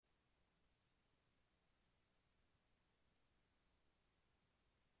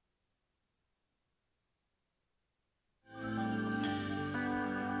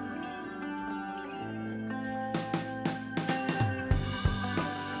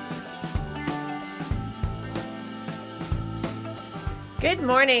Good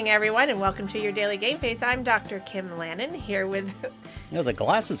morning, everyone, and welcome to your Daily Game Face. I'm Dr. Kim Lannon here with... No, the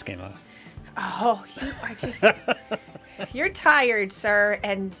glasses came off. Oh, you are just... You're tired, sir,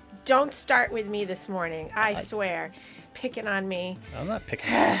 and don't start with me this morning. I swear. Picking on me. I'm not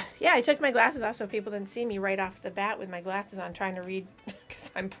picking on you. Yeah, I took my glasses off so people didn't see me right off the bat with my glasses on trying to read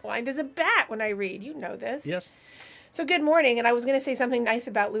because I'm blind as a bat when I read. You know this. Yes. So good morning, and I was going to say something nice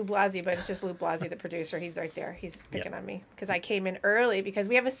about Lou Blasi, but it's just Lou Blasi, the producer. He's right there. He's picking on me because I came in early because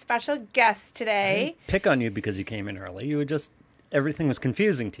we have a special guest today. I didn't pick on you because you came in early. You were just, everything was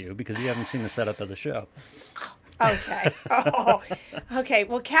confusing to you because you haven't seen the setup of the show. Okay. Oh, okay.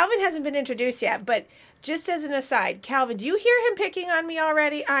 Well, Calvin hasn't been introduced yet, but just as an aside, Calvin, do you hear him picking on me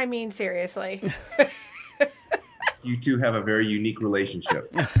already? I mean, seriously. You two have a very unique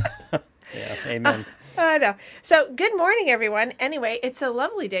relationship. Yeah, amen. I know. So, good morning, everyone. Anyway, it's a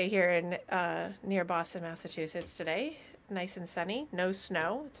lovely day here in near Boston, Massachusetts today. Nice and sunny. No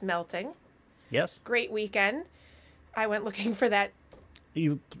snow. It's melting. Yes. Great weekend. I went looking for that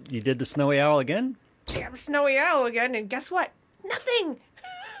You did the snowy owl again? damn snowy owl again, and guess what? Nothing.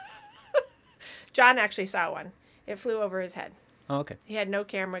 John actually saw one. It flew over his head. Oh, okay. He had no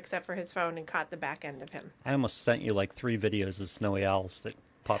camera except for his phone and caught the back end of him. I almost sent you like 3 videos of snowy owls that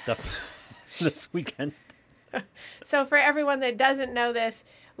popped up this weekend. So for everyone that doesn't know this,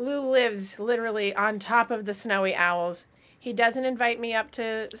 Lou lives literally on top of the snowy owls. He doesn't invite me up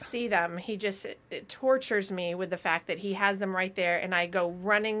to see them. He just it tortures me with the fact that he has them right there, and I go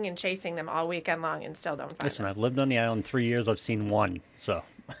running and chasing them all weekend long and still don't find Listen, them. I've lived on the island 3 years. I've seen one, so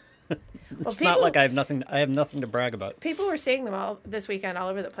it's people- not like I have nothing. I have nothing to brag about. People were seeing them all this weekend all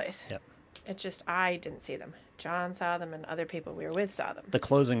over the place. Yep. It's just I didn't see them. John saw them, and other people we were with saw them. The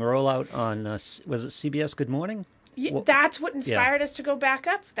closing rollout on was it CBS Good Morning? Well, That's what inspired us to go back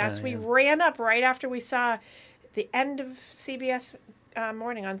up. We ran up right after we saw the end of CBS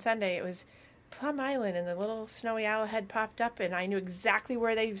Morning on Sunday. It was Plum Island, and the little snowy owl head popped up, and I knew exactly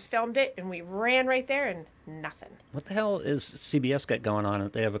where they filmed it, and we ran right there, and nothing. What the hell is CBS got going on?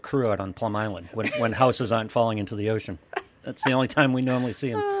 They have a crew out on Plum Island when houses aren't falling into the ocean. That's the only time we normally see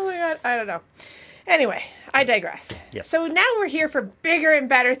them. Oh my God, I don't know. Anyway, I digress. Yes. So now we're here for bigger and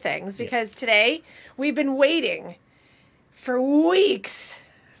better things because today we've been waiting for weeks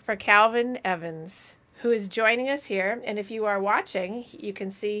for Calvin Evans, who is joining us here. And if you are watching, you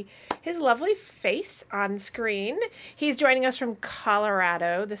can see his lovely face on screen. He's joining us from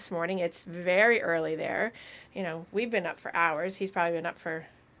Colorado this morning. It's very early there. You know, we've been up for hours. He's probably been up for a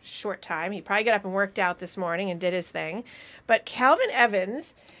short time. He probably got up and worked out this morning and did his thing. But Calvin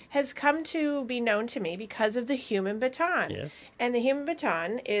Evans has come to be known to me because of the Human Baton. Yes. And the Human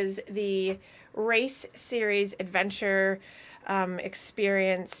Baton is the race series adventure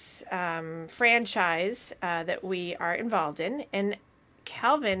experience franchise that we are involved in. And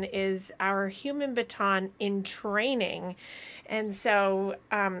Calvin is our Human Baton in training. And so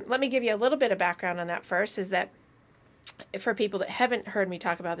let me give you a little bit of background on that first, is that for people that haven't heard me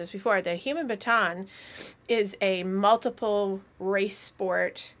talk about this before, the Human Baton is a multiple race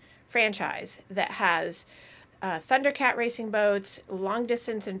sport franchise that has Thundercat racing boats, long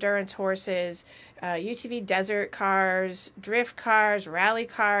distance endurance horses, UTV desert cars, drift cars, rally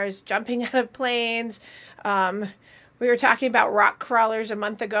cars, jumping out of planes. We were talking about rock crawlers a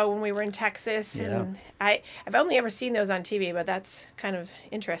month ago when we were in Texas. Yeah. And I've only ever seen those on TV, but that's kind of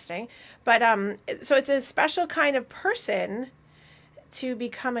interesting. But so it's a special kind of person to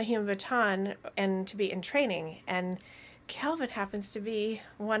become a Human Baton and to be in training. And Calvin happens to be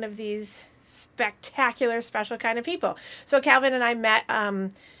one of these spectacular, special kind of people. So Calvin and I met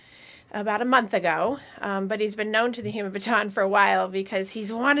about a month ago, but he's been known to the Human Baton for a while because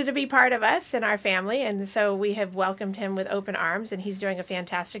he's wanted to be part of us and our family, and so we have welcomed him with open arms, and he's doing a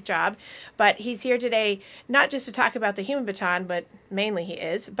fantastic job. But he's here today not just to talk about the Human Baton, but mainly he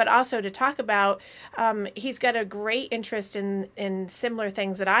is, but also to talk about, he's got a great interest in similar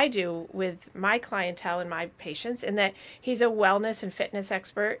things that I do with my clientele and my patients, in that he's a wellness and fitness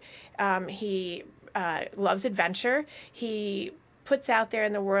expert. He loves adventure. He puts out there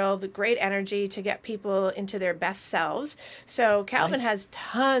in the world great energy to get people into their best selves. So Calvin has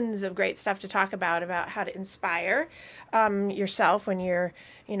tons of great stuff to talk about how to inspire yourself when you're,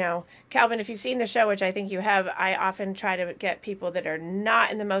 Calvin, if you've seen the show, which I think you have, I often try to get people that are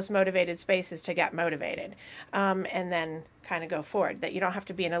not in the most motivated spaces to get motivated, and then kind of go forward. That you don't have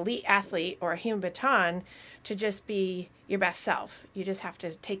to be an elite athlete or a Human Baton to just be your best self. You just have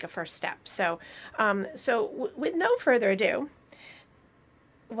to take a first step. So, with no further ado,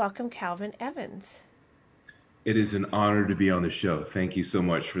 welcome Calvin Evans. It is an honor to be on the show. Thank you so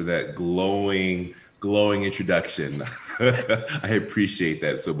much for that glowing glowing introduction. I appreciate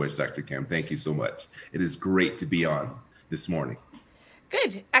that so much, Dr. Kim. Thank you so much. It is great to be on this morning.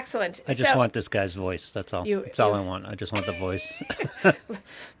 Good. Excellent. I just want this guy's voice. That's all. That's all I want. I just want the voice.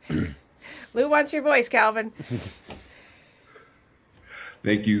 Lou wants your voice, Calvin.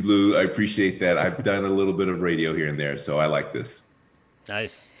 Thank you, Lou. I appreciate that. I've done a little bit of radio here and there, so I like this.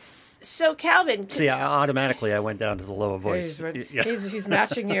 Nice. So, Calvin. See, automatically I went down to the lower voice. He's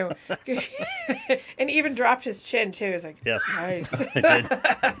matching you. And he even dropped his chin, too. He's like, yes. Nice. I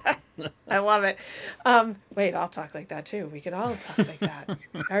did. I love it. Wait, I'll talk like that, too. We could all talk like that.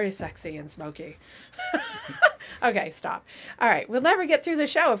 Very sexy and smoky. Okay, stop. All right, we'll never get through the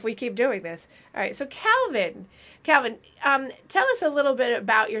show if we keep doing this. All right, so Calvin, tell us a little bit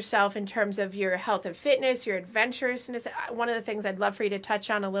about yourself in terms of your health and fitness, your adventurousness. One of the things I'd love for you to touch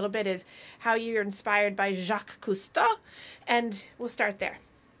on a little bit is how you're inspired by Jacques Cousteau, and we'll start there.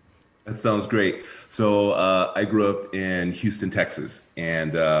 That sounds great. So I grew up in Houston, Texas,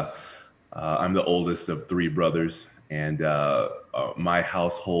 and I'm the oldest of three brothers, and my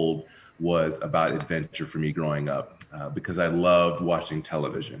household was about adventure for me growing up because I loved watching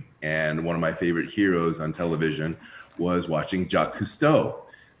television. And one of my favorite heroes on television was watching Jacques Cousteau.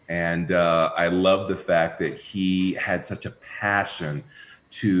 And I loved the fact that he had such a passion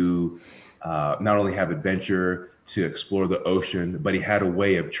to not only have adventure, to explore the ocean, but he had a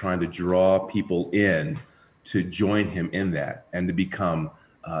way of trying to draw people in to join him in that and to become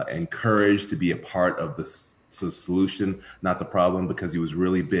encouraged to be a part of the solution, not the problem, because he was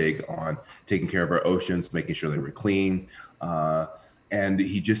really big on taking care of our oceans, making sure they were clean. And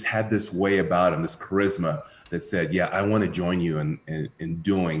he just had this way about him, this charisma that said, yeah, I want to join you in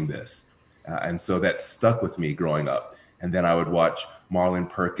doing this. And so that stuck with me growing up. And then I would watch Marlon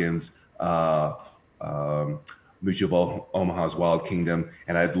Perkins, Mutual of Omaha's Wild Kingdom,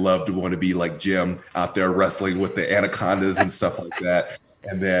 and I'd love to want to be like Jim out there wrestling with the anacondas and stuff like that.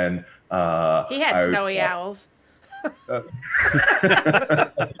 And then he had snowy owls. Yes,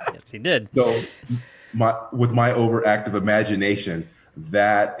 he did. So, with my overactive imagination,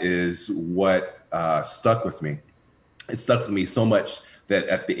 that is what stuck with me. It stuck with me so much that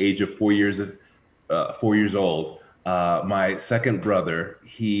at the age of 4 years old, my second brother,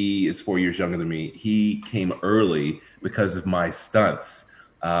 he is 4 years younger than me. He came early because of my stunts.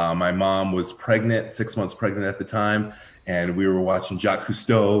 My mom was pregnant, 6 months pregnant at the time, and we were watching Jacques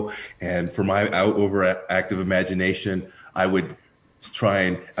Cousteau. And for my overactive imagination, I would try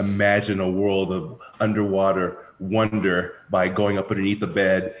and imagine a world of underwater wonder by going up underneath the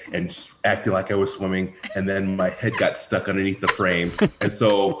bed and acting like I was swimming, and then my head got stuck underneath the frame. And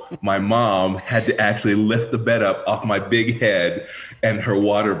so my mom had to actually lift the bed up off my big head, and her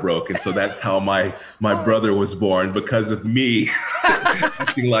water broke. And so that's how my brother was born, because of me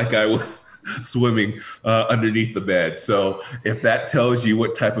acting like I was swimming underneath the bed. So if that tells you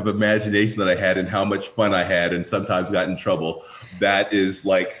what type of imagination that I had and how much fun I had and sometimes got in trouble, that is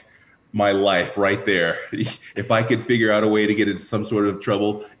like my life right there. If I could figure out a way to get into some sort of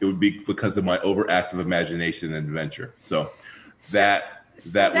trouble, it would be because of my overactive imagination and adventure. So that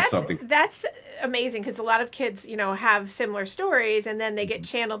was something. That's amazing, because a lot of kids, have similar stories, and then they get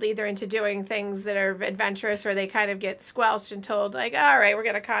channeled either into doing things that are adventurous, or they kind of get squelched and told, like, all right, we're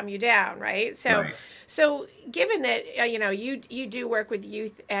going to calm you down, right? So, Right. So given that, you do work with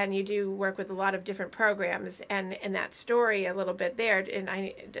youth, and you do work with a lot of different programs, and in that story a little bit there, and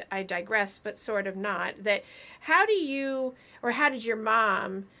I digress, but sort of not, that how did your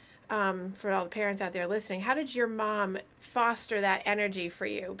mom, for all the parents out there listening, how did your mom foster that energy for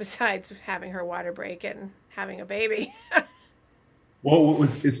you besides having her water break and having a baby? Well, what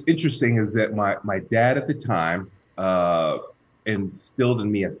is interesting is that my dad at the time instilled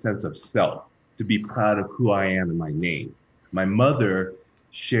in me a sense of self, to be proud of who I am and my name. My mother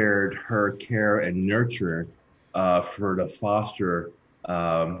shared her care and nurture to foster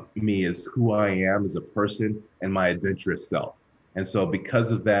me as who I am as a person and my adventurous self. And so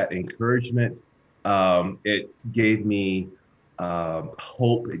because of that encouragement, it gave me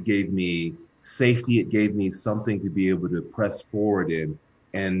hope, it gave me safety, it gave me something to be able to press forward in,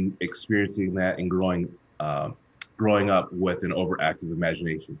 and experiencing that and growing up with an overactive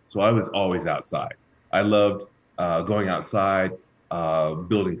imagination. So I was always outside. I loved going outside,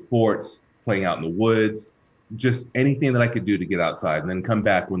 building forts, playing out in the woods, just anything that I could do to get outside, and then come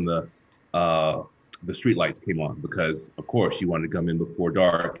back when the street lights came on, because of course you wanted to come in before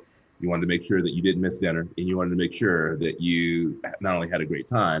dark. You wanted to make sure that you didn't miss dinner, and you wanted to make sure that you not only had a great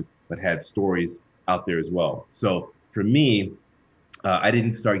time, but had stories out there as well. So for me, I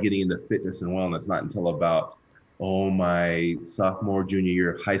didn't start getting into fitness and wellness not until about my sophomore, junior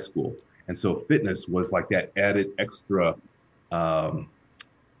year of high school. And so fitness was like that added extra um,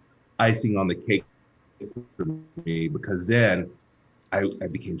 icing on the cake for me, because then I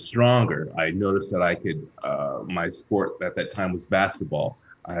became stronger. I noticed that I could, my sport at that time was basketball.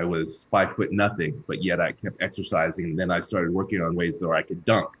 I was 5 foot nothing, but yet I kept exercising. And then I started working on ways where I could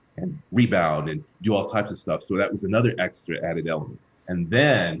dunk and rebound and do all types of stuff. So that was another extra added element. And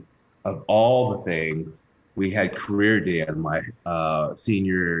then, of all the things, we had career day in my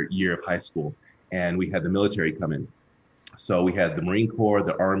senior year of high school, and we had the military come in. So we had the Marine Corps,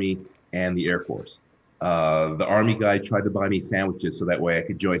 the Army, and the Air Force. The Army guy tried to buy me sandwiches so that way I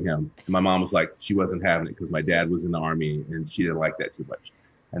could join him. And my mom was like, she wasn't having it because my dad was in the Army and she didn't like that too much.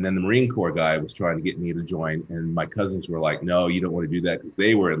 And then the Marine Corps guy was trying to get me to join. And my cousins were like, no, you don't want to do that, because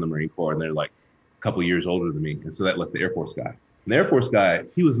they were in the Marine Corps and they're like a couple of years older than me. And so that left the Air Force guy. And the Air Force guy,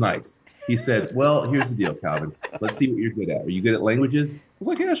 he was nice. He said, well, here's the deal, Calvin. Let's see what you're good at. Are you good at languages? I was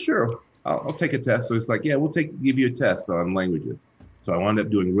like, yeah, sure. I'll take a test. So it's like, yeah, we'll give you a test on languages. So I wound up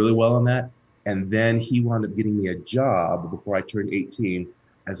doing really well on that. And then he wound up getting me a job before I turned 18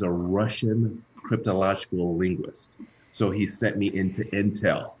 as a Russian cryptological linguist. So he sent me into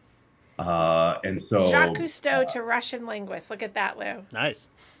Intel. And so Jacques Cousteau to Russian linguist. Look at that, Lou. Nice.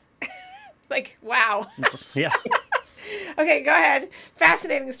 Like, wow. Yeah. Okay, go ahead.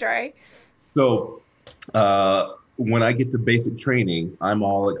 Fascinating story. So when I get to basic training, I'm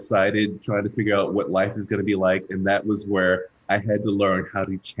all excited, trying to figure out what life is going to be like. And that was where I had to learn how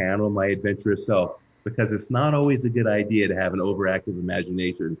to channel my adventurous self, because it's not always a good idea to have an overactive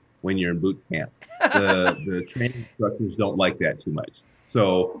imagination when you're in boot camp. The training instructors don't like that too much.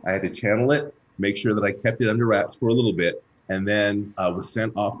 So I had to channel it, make sure that I kept it under wraps for a little bit, and then was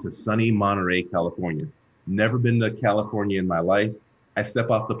sent off to sunny Monterey, California. Never been to California in my life. I step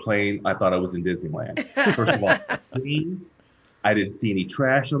off the plane, I thought I was in Disneyland. First of all, clean. I didn't see any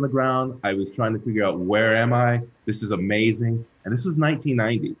trash on the ground. I was trying to figure out, where am I? This is amazing. And this was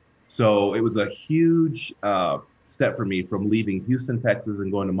 1990. So it was a huge step for me from leaving Houston, Texas,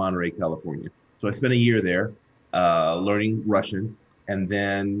 and going to Monterey, California. So I spent a year there learning Russian. And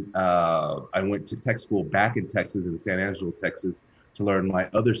then I went to tech school back in Texas, in San Angelo, Texas, to learn my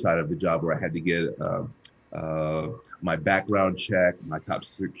other side of the job, where I had to get my background check, my top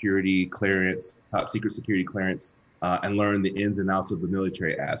secret security clearance, and learn the ins and outs of the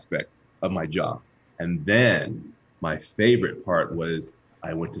military aspect of my job. And then my favorite part was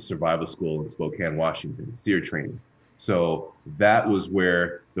I went to survival school in Spokane, Washington, SEER training. So that was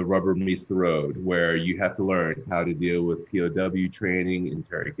where the rubber meets the road, where you have to learn how to deal with POW training,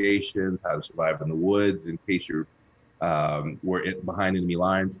 interrogations, how to survive in the woods in case you're behind enemy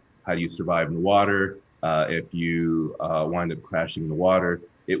lines, how do you survive in the water if you wind up crashing in the water.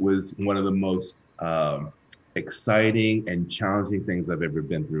 It was one of the most exciting and challenging things I've ever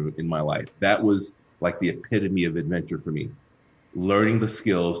been through in my life. That was like the epitome of adventure for me. Learning the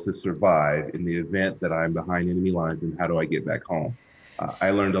skills to survive in the event that I'm behind enemy lines, and how do I get back home.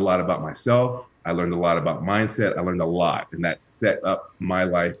 I learned a lot about myself. I learned a lot about mindset. I learned a lot, and that set up my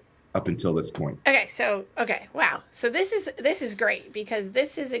life up until this point. Okay, wow. So this is great, because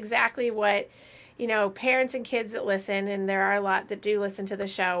this is exactly what, parents and kids that listen, and there are a lot that do listen to the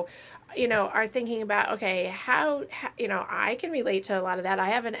show, are thinking about, okay, how I can relate to a lot of that. I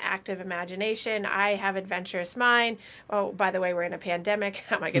have an active imagination. I have adventurous mind. Oh, by the way, we're in a pandemic.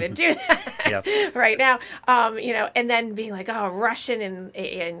 How am I going to do that right now? And then being like, oh, Russian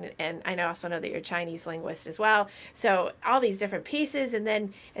and I also know that you're a Chinese linguist as well. So all these different pieces, and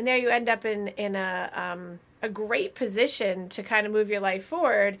there you end up in a great position to kind of move your life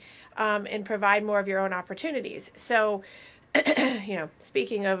forward and provide more of your own opportunities. So,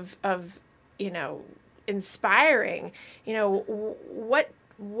 speaking of inspiring,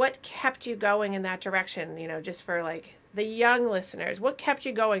 what kept you going in that direction, just for like the young listeners, what kept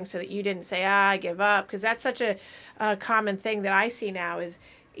you going so that you didn't say, I give up? Because that's such a common thing that I see now is,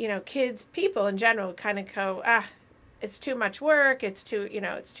 kids, people in general kind of go, it's too much work. It's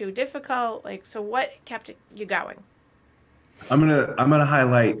too difficult. Like, so what kept you going? I'm gonna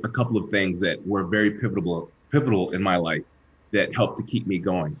highlight a couple of things that were very pivotal in my life that helped to keep me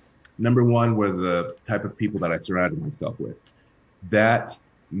going. Number one were the type of people that I surrounded myself with. That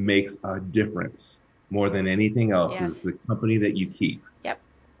makes a difference more than anything else. Yes. Is the company that you keep. Yep.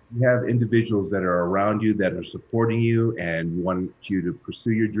 You have individuals that are around you that are supporting you and want you to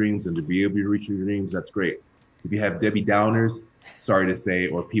pursue your dreams and to be able to reach your dreams. That's great. If you have Debbie Downers, sorry to say,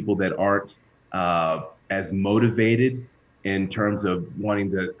 or people that aren't as motivated in terms of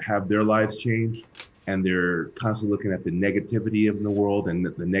wanting to have their lives change, and they're constantly looking at the negativity of the world and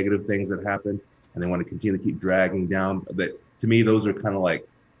the negative things that happen, and they want to continue to keep dragging down. That, to me, those are kind of like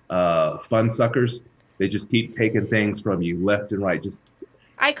fun suckers. They just keep taking things from you left and right. Just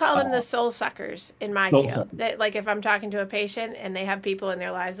I call them the soul suckers in my soul field. suckers. That, like, if I'm talking to a patient and they have people in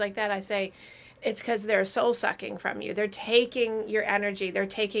their lives like that, I say it's because they're soul sucking from you. They're taking your energy. They're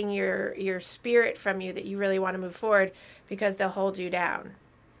taking your spirit from you that you really want to move forward because they'll hold you down.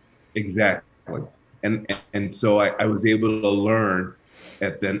 Exactly. And so I was able to learn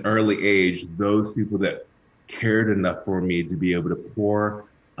at an early age those people that cared enough for me to be able to pour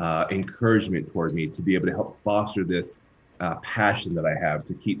encouragement toward me, to be able to help foster this passion that I have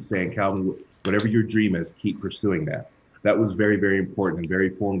to keep saying, Calvin, whatever your dream is, keep pursuing that. That was very, very important and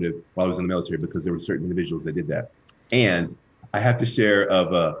very formative while I was in the military, because there were certain individuals that did that. And I have to share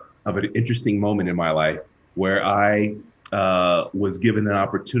of an interesting moment in my life where I was given an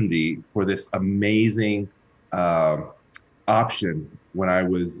opportunity for this amazing option when I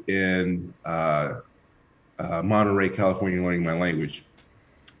was in Monterey, California, learning my language.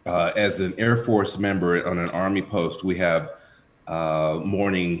 As an Air Force member on an Army post, we have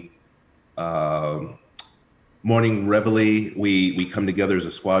morning reveille. We come together as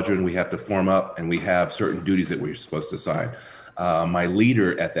a squadron. We have to form up, and we have certain duties that we're supposed to assign. My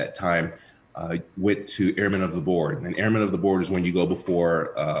leader at that time went to Airman of the Board. And Airman of the Board is when you go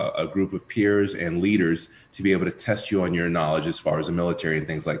before a group of peers and leaders to be able to test you on your knowledge as far as the military and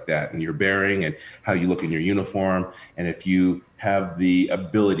things like that, and your bearing and how you look in your uniform, and if you have the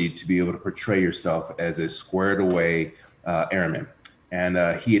ability to be able to portray yourself as a squared away airman.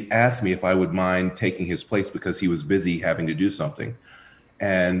 And he had asked me if I would mind taking his place because he was busy having to do something.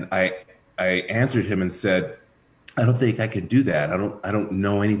 And I answered him and said, I don't think I can do that. I don't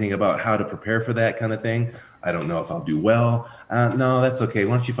know anything about how to prepare for that kind of thing. I don't know if I'll do well. No, that's okay.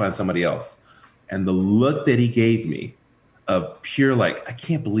 Why don't you find somebody else? And the look that he gave me of pure, like, I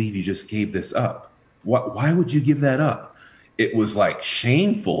can't believe you just gave this up. Why would you give that up? It was like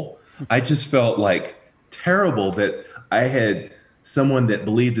shameful. I just felt like terrible that I had someone that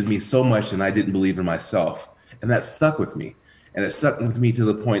believed in me so much and I didn't believe in myself. And that stuck with me. And it stuck with me to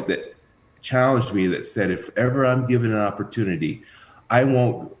the point that challenged me, that said, if ever I'm given an opportunity, I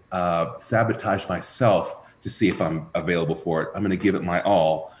won't sabotage myself to see if I'm available for it. I'm going to give it my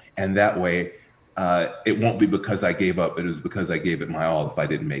all. And that way, it won't be because I gave up. It was because I gave it my all if I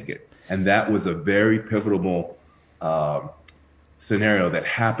didn't make it. And that was a very pivotal scenario that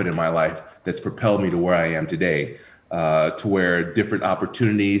happened in my life that's propelled me to where I am today, to where different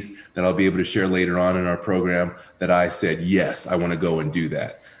opportunities that I'll be able to share later on in our program, that I said, yes, I want to go and do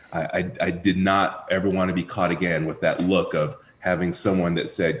that. I did not ever want to be caught again with that look of having someone that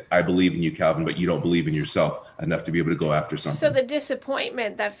said, I believe in you, Calvin, but you don't believe in yourself enough to be able to go after something. So the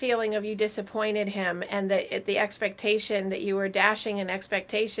disappointment, that feeling of you disappointed him, and the expectation that you were dashing an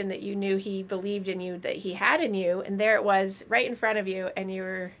expectation that you knew he believed in you, that he had in you, and there it was right in front of you, and you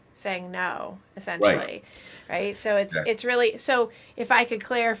were saying no, essentially. Right? So it's really, so if I could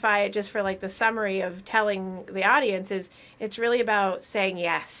clarify it just for like the summary of telling the audience, is it's really about saying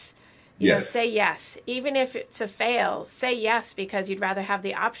yes. You know, say yes. Even if it's a fail, say yes, because you'd rather have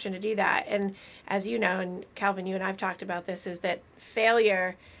the option to do that. And as you know, and Calvin, you and I've talked about this, is that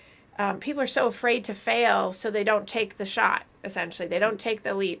failure, people are so afraid to fail, so they don't take the shot, essentially. They don't take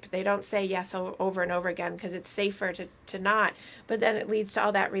the leap. They don't say yes over and over again because it's safer to not. But then it leads to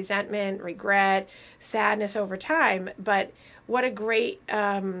all that resentment, regret, sadness over time. But what a great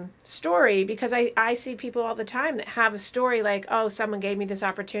story, because I see people all the time that have a story like, oh, someone gave me this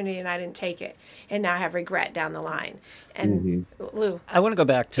opportunity and I didn't take it, and now I have regret down the line. And Lou, I want to go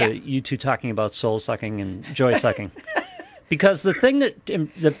back to you two talking about soul sucking and joy sucking, because the thing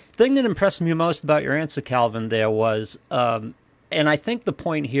that impressed me most about your answer, Calvin, there was, and I think the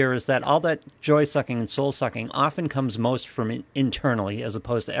point here is that all that joy sucking and soul sucking often comes most from internally as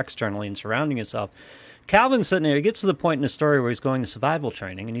opposed to externally and surrounding yourself. Calvin's sitting there, he gets to the point in the story where he's going to survival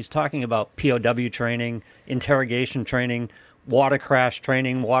training, and he's talking about POW training, interrogation training, water crash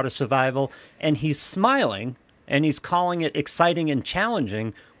training, water survival, and he's smiling, and he's calling it exciting and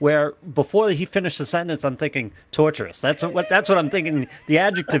challenging, where before he finished the sentence, I'm thinking torturous. That's what I'm thinking the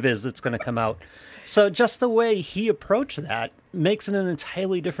adjective is that's going to come out. So just the way he approached that makes it an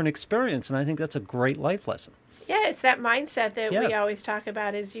entirely different experience, and I think that's a great life lesson. Yeah, it's that mindset that we always talk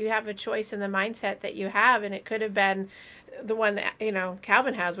about, is you have a choice in the mindset that you have, and it could have been the one that, you know,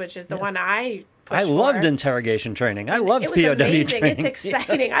 Calvin has, which is the one I pushed for. Loved interrogation training. I loved POW amazing. training. It's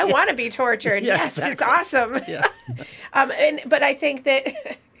exciting. I want to be tortured. Yes, exactly. It's awesome. Yeah. But I think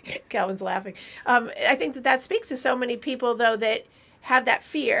that Calvin's laughing. I think that speaks to so many people, though, that have that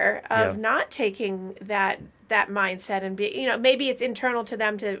fear of not taking that mindset, and be, you know, maybe it's internal to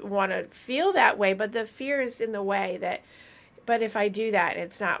them to want to feel that way, but the fear is in the way that but if I do that,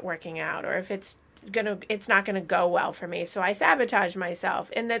 it's not working out, or if it's not gonna go well for me. So I sabotage myself,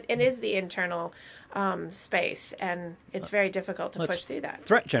 and that it is the internal space, and it's very difficult to push through that.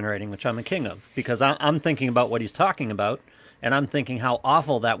 Threat generating, which I'm a king of, because I'm thinking about what he's talking about, and I'm thinking how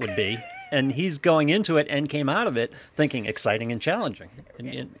awful that would be. And he's going into it and came out of it thinking exciting and challenging.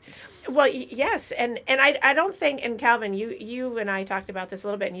 Well, yes, and I don't think, and Calvin, you and I talked about this a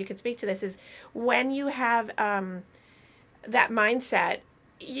little bit, and you can speak to this, is when you have that mindset,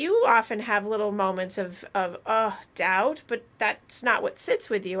 you often have little moments of doubt, but that's not what sits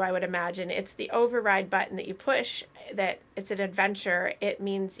with you, I would imagine. It's the override button that you push, that it's an adventure. It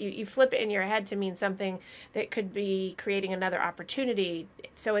means you flip it in your head to mean something that could be creating another opportunity.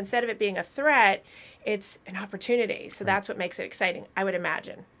 So instead of it being a threat, it's an opportunity. So that's what makes it exciting, I would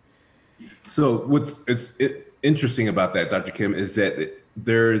imagine. So what's interesting about that, Dr. Kim, is that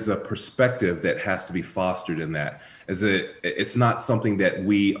there's a perspective that has to be fostered in that. It's not something that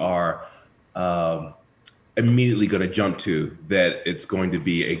we are immediately going to jump to, that it's going to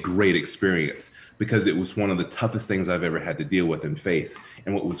be a great experience, because it was one of the toughest things I've ever had to deal with and face.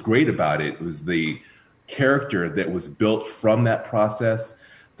 And what was great about it was the character that was built from that process,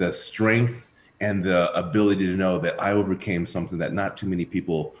 the strength and the ability to know that I overcame something that not too many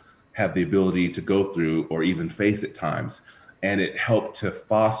people have the ability to go through or even face at times. And it helped to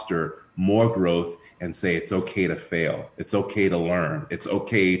foster more growth and say, it's okay to fail. It's okay to learn. It's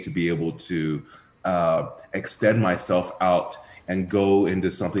okay to be able to extend myself out and go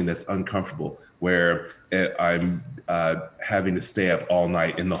into something that's uncomfortable, where I'm having to stay up all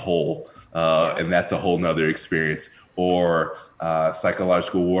night in the hole. And that's a whole nother experience. Or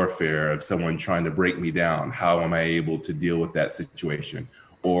psychological warfare of someone trying to break me down. How am I able to deal with that situation?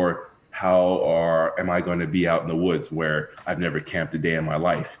 Or am I going to be out in the woods where I've never camped a day in my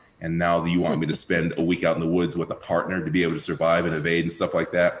life? And now you want me to spend a week out in the woods with a partner to be able to survive and evade and stuff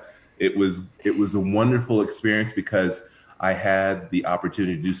like that. It was a wonderful experience, because I had the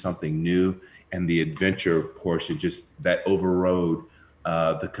opportunity to do something new, and the adventure portion just that overrode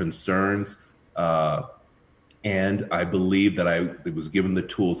the concerns. And I believe that I was given the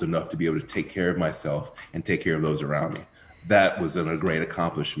tools enough to be able to take care of myself and take care of those around me. That was a great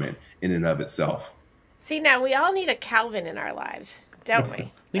accomplishment in and of itself. See, now we all need a Calvin in our lives, don't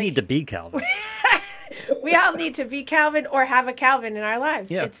we? We need to be Calvin. We all need to be Calvin or have a Calvin in our lives.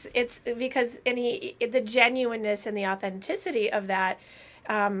 Yeah. It's because the genuineness and the authenticity of that.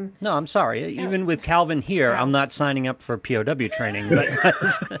 No, I'm sorry. Even with Calvin here, I'm not signing up for POW training.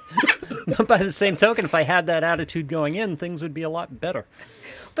 But by the same token, if I had that attitude going in, things would be a lot better.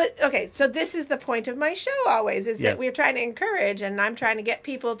 But, okay, so this is the point of my show always, is that we're trying to encourage, and I'm trying to get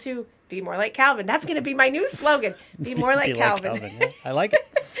people to be more like Calvin. That's going to be my new slogan, be more like Calvin. Yeah. I like it.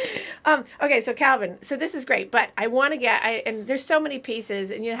 Okay, so Calvin, so this is great, but I want to and there's so many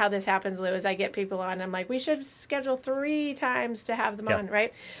pieces, and you know how this happens, Lou, is I get people on, and I'm like, we should schedule 3 times to have them on,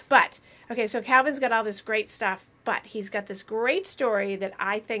 right? But, okay, so Calvin's got all this great stuff, but he's got this great story that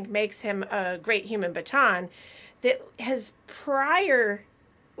I think makes him a great human baton, that his prior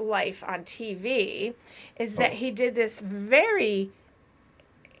life on TV is that he did this very...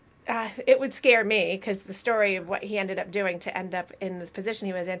 it would scare me, because the story of what he ended up doing to end up in this position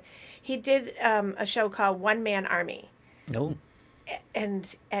he was in. He did a show called One Man Army. No.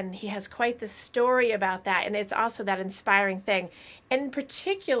 And he has quite the story about that, and it's also that inspiring thing. In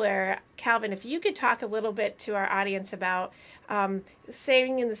particular, Calvin, if you could talk a little bit to our audience about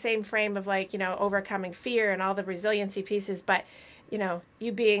staying in the same frame of, like, overcoming fear and all the resiliency pieces, but,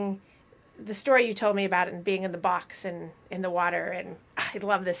 you being... the story you told me about it, and being in the box and in the water, and I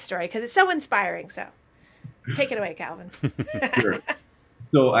love this story because it's so inspiring. So take it away, Calvin. Sure.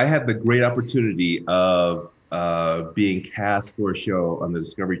 So I had the great opportunity of being cast for a show on the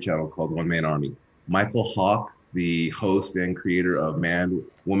Discovery Channel called One Man Army. Michael Hawk, the host and creator of Man,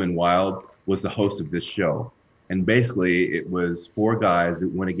 Woman, Wild, was the host of this show. And basically it was 4 guys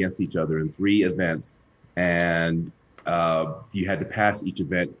that went against each other in 3 events, and you had to pass each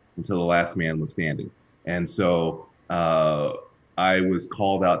event until the last man was standing. And so I was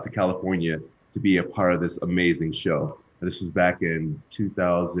called out to California to be a part of this amazing show. This was back in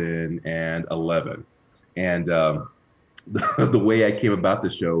 2011. And the way I came about the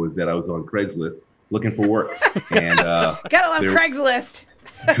show is that I was on Craigslist looking for work. And gotta love Craigslist.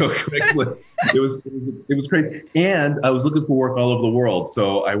 Craigslist. It was crazy. And I was looking for work all over the world.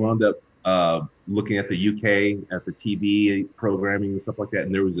 So I wound up looking at the UK, at the TV programming and stuff like that.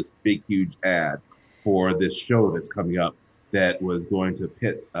 And there was this big, huge ad for this show that's coming up that was going to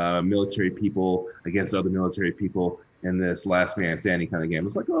pit military people against other military people in this last man standing kind of game. I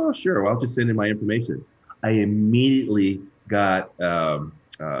was like, oh, sure. Well, I'll just send in my information. I immediately got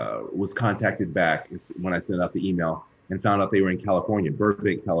was contacted back when I sent out the email and found out they were in California,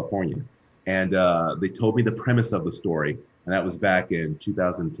 Burbank, California, and they told me the premise of the story, and that was back in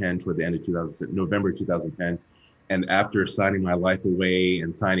 2010, toward the end of November 2010. And after signing my life away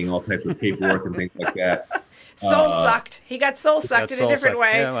and signing all types of paperwork and things like that, soul sucked. He got soul sucked in a different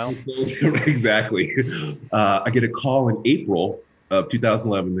way. Yeah, well. Exactly. I get a call in April of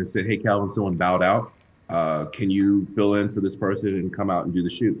 2011 that said, "Hey, Calvin, someone bowed out. Can you fill in for this person and come out and do the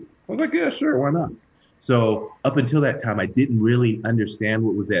shoot?" I was like, "Yeah, sure, why not?" So up until that time, I didn't really understand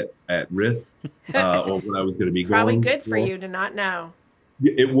what was at risk or what I was going to be Probably going. good for you to not know.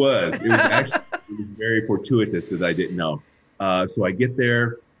 It was. It was actually it was very fortuitous that I didn't know. So I get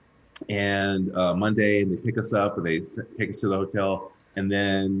there and Monday, and they pick us up and they take us to the hotel, and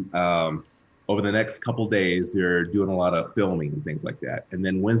then over the next couple days, they're doing a lot of filming and things like that. And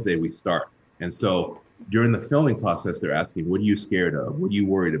then Wednesday we start. And so during the filming process, they're asking, "What are you scared of? What are you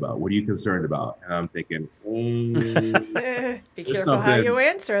worried about? What are you concerned about?" And I'm thinking, be careful how you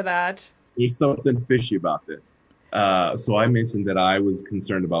answer that. There's something fishy about this. So I mentioned that I was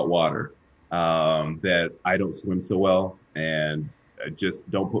concerned about water, that I don't swim so well, and just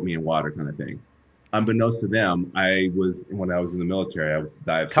don't put me in water kind of thing. Unbeknownst to them, when I was in the military, I was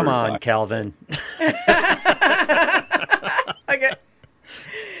dive certified. Come on, Calvin. Okay.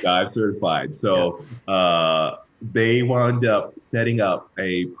 Dive certified. So they wound up setting up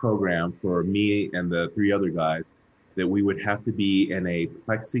a program for me and the 3 other guys that we would have to be in a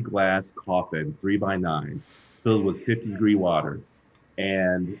plexiglass coffin, 3x9, filled with 50-degree water.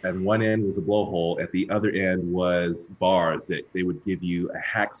 And at one end was a blowhole. At the other end was bars that they would give you a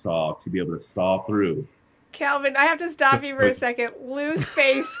hacksaw to be able to saw through. Calvin, I have to stop you for a second. Lou's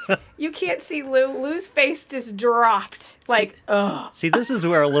face, you can't see Lou. Lou's face just dropped. Like, ugh. See, this is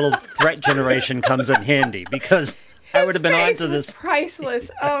where a little threat generation comes in handy, because I would have been onto this. Priceless.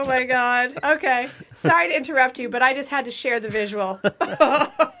 Oh my God. Okay. Sorry to interrupt you, but I just had to share the visual.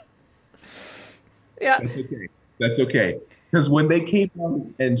 Yeah. That's okay. That's okay. Because when they came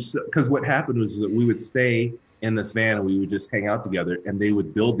on, because what happened was that we would stay in this van and we would just hang out together, and they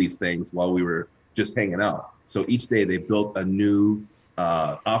would build these things while we were just hanging out. So each day they built a new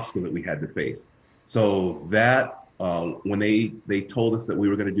obstacle that we had to face. So that when they told us that we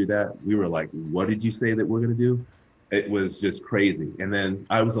were going to do that, we were like, "What did you say that we're going to do?" It was just crazy. And then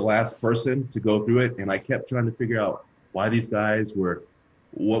I was the last person to go through it, and I kept trying to figure out why these guys were,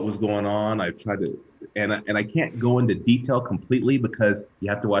 what was going on. I tried to, and I can't go into detail completely because you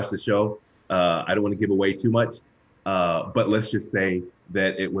have to watch the show. I don't want to give away too much, but let's just say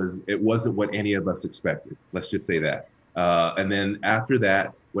that it wasn't what any of us expected. Let's just say that. And then after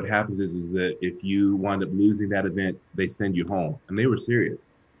that, what happens is that if you wind up losing that event, they send you home. And they were serious.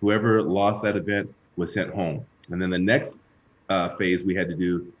 Whoever lost that event was sent home. And then the next phase we had to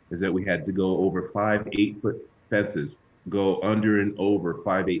do is that we had to go over 5 8-foot fences, go under and over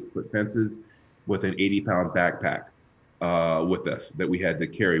 5 8-foot fences with an 80-pound backpack with us that we had to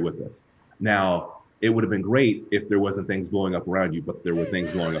carry with us. Now, it would have been great if there wasn't things blowing up around you, but there were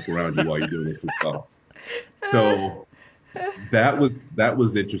things blowing up around you while you're doing this as well. So that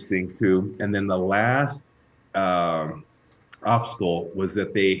was interesting too. And then the last obstacle was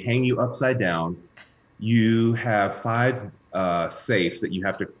that they hang you upside down. You have 5 safes that you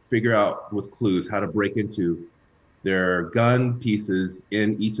have to figure out with clues how to break into. There are gun pieces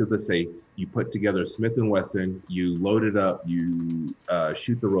in each of the safes. You put together a Smith & Wesson, you load it up, you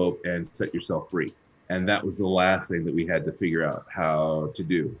shoot the rope and set yourself free. And that was the last thing that we had to figure out how to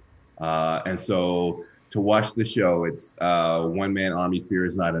do. And so to watch the show, it's One Man Army Fear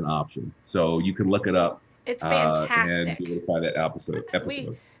is Not an Option. So you can look it up. It's fantastic. And be able to find that episode.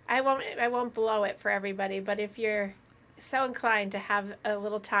 I won't blow it for everybody, but if you're so inclined to have a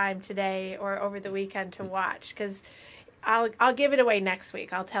little time today or over the weekend to watch, because I'll give it away next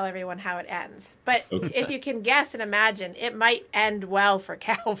week. I'll tell everyone how it ends. But okay. If you can guess and imagine, it might end well for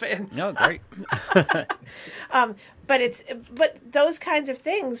Calvin. No, great. But those kinds of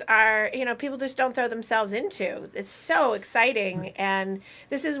things are, people just don't throw themselves into. It's so exciting, and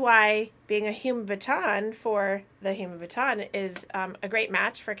this is why being a human baton for the human baton is a great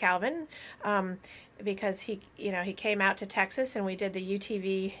match for Calvin, because he came out to Texas and we did the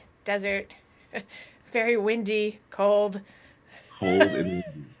UTV desert. Very windy, cold and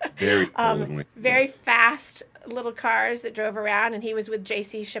very cold and windy. Very fast little cars that drove around, and he was with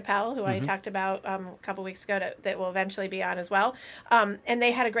J.C. Chappelle, who I talked about a couple weeks ago, that will eventually be on as well. And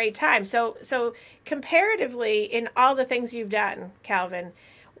they had a great time. So comparatively, in all the things you've done, Calvin,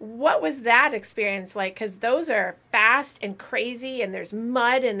 what was that experience like? Because those are fast and crazy, and there's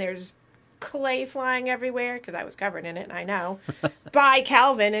mud, and there's clay flying everywhere, because I was covered in it, and I know, by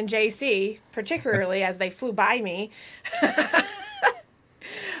Calvin and JC, particularly as they flew by me.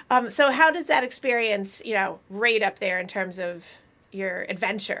 So how does that experience, rate up there in terms of your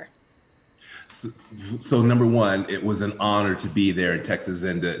adventure? So number one, it was an honor to be there in Texas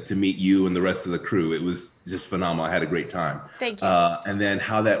and to meet you and the rest of the crew. It was just phenomenal. I had a great time. Thank you. And then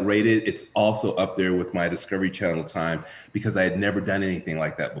how that rated, it's also up there with my Discovery Channel time because I had never done anything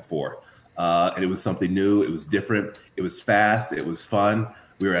like that before. And it was something new. It was different. It was fast. It was fun.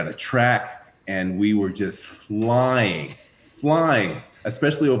 We were at a track and we were just flying,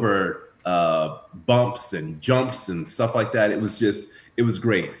 especially over bumps and jumps and stuff like that. It was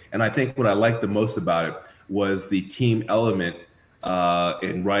great. And I think what I liked the most about it was the team element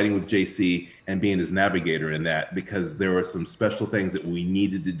in riding with JC and being his navigator in that, because there were some special things that we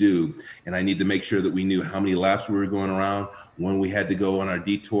needed to do. And I need to make sure that we knew how many laps we were going around, when we had to go on our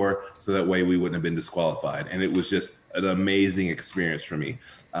detour, so that way we wouldn't have been disqualified. And it was just an amazing experience for me,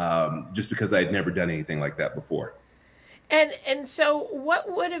 just because I had never done anything like that before. And so what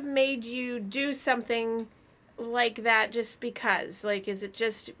would have made you do something like that just because? Like, is it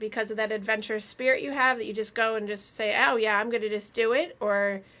just because of that adventurous spirit you have that you just go and just say, oh yeah, I'm going to just do it?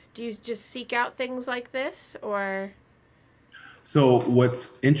 Or do you just seek out things like this? Or so what's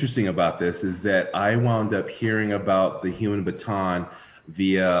interesting about this is that I wound up hearing about the Human Baton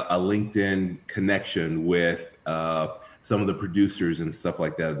via a LinkedIn connection with some of the producers and stuff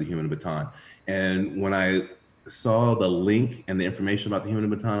like that of the Human Baton. And when I saw the link and the information about the Human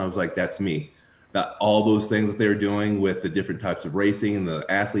Baton, I was like, that's me. That all those things that they're doing with the different types of racing and the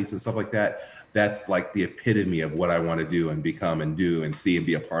athletes and stuff like that, that's like the epitome of what I want to do and become and do and see and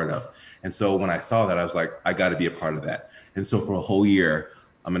be a part of. And so when I saw that, I was like, I got to be a part of that. And so for a whole year,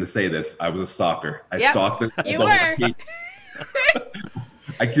 I'm going to say this, I was a stalker. I stalked them. You were.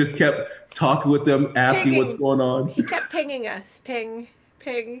 I just kept talking with them, asking what's going on. He kept pinging us. Ping.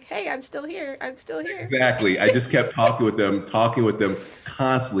 Hey, I'm still here. Exactly. I just kept talking with them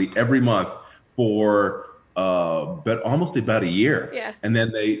constantly every month for but almost about a year. Yeah. And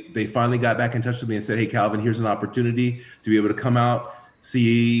then they finally got back in touch with me and said, hey, Calvin, here's an opportunity to be able to come out,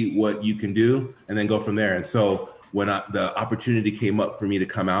 see what you can do, and then go from there. And so when the opportunity came up for me to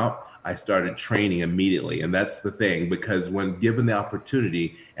come out, I started training immediately. And that's the thing, because when given the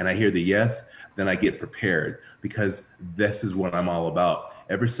opportunity and I hear the yes, then I get prepared, because this is what I'm all about.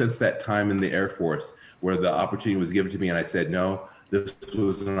 Ever since that time in the Air Force where the opportunity was given to me and I said no, this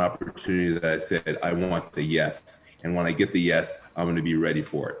was an opportunity that I said, I want the yes. And when I get the yes, I'm going to be ready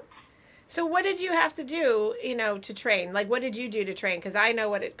for it. So what did you have to do, to train? Like, what did you do to train? Because I know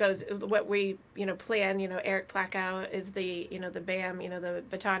what we, plan. Eric Plakow is the BAM, the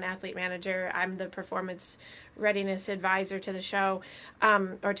Baton Athlete Manager. I'm the Performance Readiness Advisor to the show,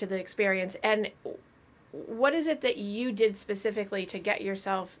 or to the experience. And what is it that you did specifically to get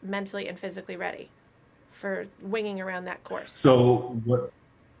yourself mentally and physically ready for winging around that course? So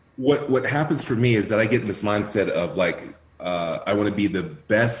what happens for me is that I get in this mindset of I want to be the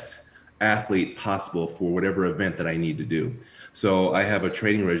best athlete possible for whatever event that I need to do. So I have a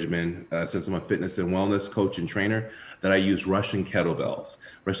training regimen, since I'm a fitness and wellness coach and trainer, that I use Russian kettlebells.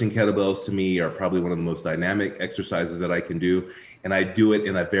 Russian kettlebells to me are probably one of the most dynamic exercises that I can do. And I do it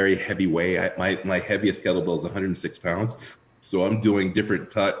in a very heavy way. My heaviest kettlebell is 106 pounds. So I'm doing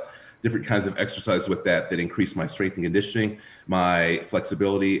different kinds of exercises with that increase my strength and conditioning, my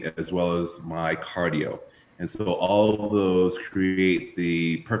flexibility, as well as my cardio. And so all of those create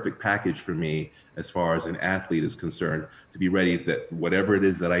the perfect package for me as far as an athlete is concerned, to be ready that whatever it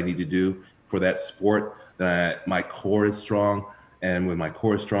is that I need to do for that sport, that my core is strong. And when my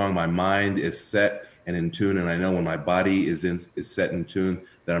core is strong, my mind is set and in tune. And I know when my body is set in tune,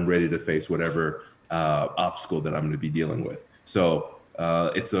 that I'm ready to face whatever obstacle that I'm going to be dealing with. So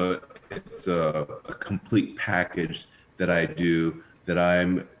it's a complete package that I do, that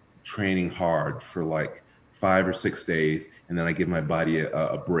I'm training hard for 5 or 6 days, and then I give my body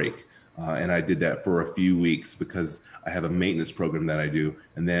a break. And I did that for a few weeks because I have a maintenance program that I do.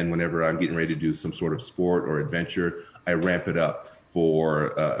 And then whenever I'm getting ready to do some sort of sport or adventure, I ramp it up for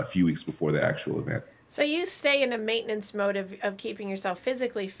a few weeks before the actual event. So you stay in a maintenance mode of keeping yourself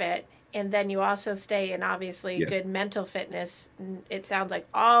physically fit, and then you also stay in obviously good mental fitness. It sounds like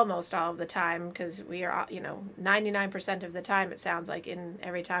almost all of the time, because we are, 99% of the time, it sounds like, in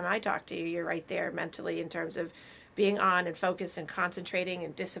every time I talk to you, you're right there mentally in terms of being on and focused and concentrating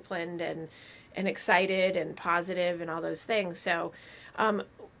and disciplined and excited and positive and all those things. So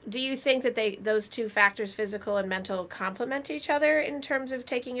do you think that those two factors, physical and mental, complement each other in terms of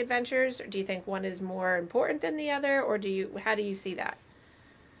taking adventures? Or do you think one is more important than the other? Or how do you see that?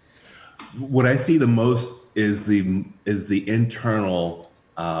 What I see the most is the internal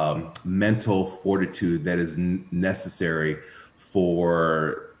mental fortitude that is necessary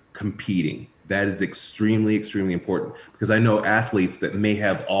for competing. That is extremely, extremely important, because I know athletes that may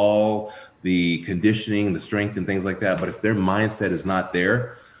have all the conditioning, the strength, and things like that, but if their mindset is not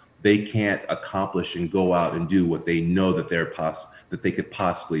there, they can't accomplish and go out and do what they know that that they could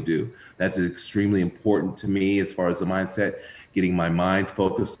possibly do. That's extremely important to me as far as the mindset, getting my mind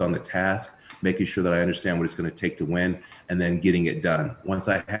focused on the task, making sure that I understand what it's going to take to win, and then getting it done. Once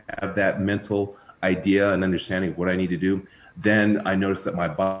I have that mental idea and understanding of what I need to do, then I notice that my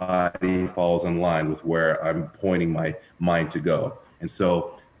body falls in line with where I'm pointing my mind to go. And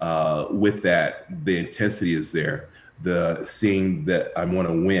so with that, the intensity is there, the seeing that I want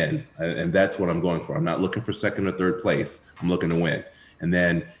to win, and that's what I'm going for. I'm not looking for second or third place. I'm looking to win. And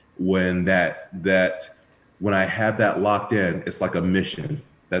then when when I have that locked in, it's like a mission.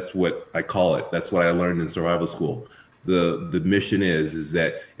 That's what I call it. That's what I learned in survival school. The mission is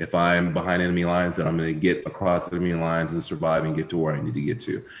that if I'm behind enemy lines, then I'm going to get across enemy lines and survive and get to where I need to get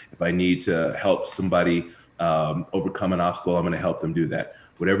to. If I need to help somebody overcome an obstacle, I'm going to help them do that.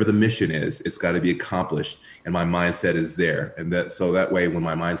 Whatever the mission is, it's got to be accomplished, and my mindset is there. And that way, when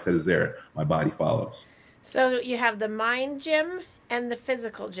my mindset is there, my body follows. So you have the mind gym and the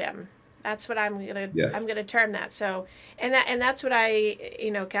physical gym. That's what I'm gonna term that. So, and that's what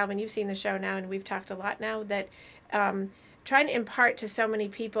Calvin, you've seen the show now, and we've talked a lot now that trying to impart to so many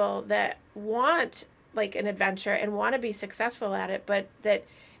people that want like an adventure and want to be successful at it, but that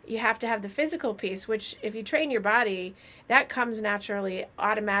you have to have the physical piece, which if you train your body, that comes naturally,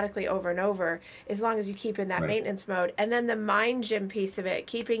 automatically over and over, as long as you keep in that maintenance mode. And then the mind gym piece of it,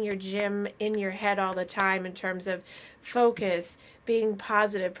 keeping your gym in your head all the time in terms of focus, being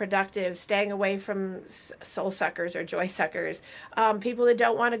positive, productive, staying away from soul suckers or joy suckers, people that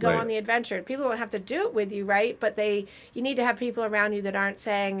don't want to go on the adventure. People don't have to do it with you, right? But you need to have people around you that aren't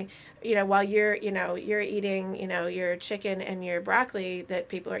saying, while you're eating, your chicken and your broccoli, that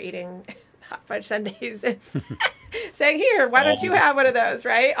people are eating hot fudge sundaes and saying, here, why don't you have one of those,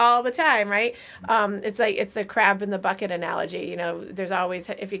 right? All the time, right? It's the crab in the bucket analogy. There's always,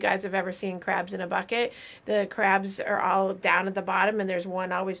 if you guys have ever seen crabs in a bucket, the crabs are all down at the bottom and there's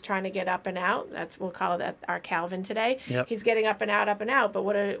one always trying to get up and out. We'll call that our Calvin today. Yep. He's getting up and out. But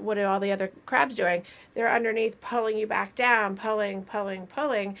what are all the other crabs doing? They're underneath pulling you back down,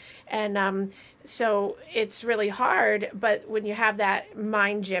 pulling. And so it's really hard, but when you have that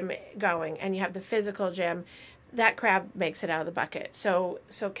mind gym going and you have the physical gym, that crab makes it out of the bucket. So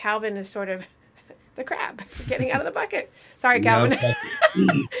Calvin is sort of the crab getting out of the bucket. Sorry, Calvin.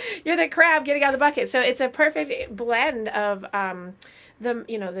 You're the crab getting out of the bucket. So it's a perfect blend of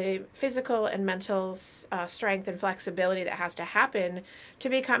the physical and mental strength and flexibility that has to happen to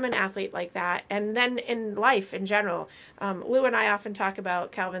become an athlete like that. And then in life in general, Lou and I often talk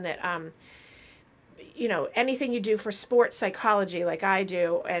about, Calvin, that anything you do for sports psychology like I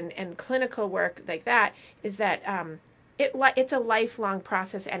do and clinical work like that is that it's a lifelong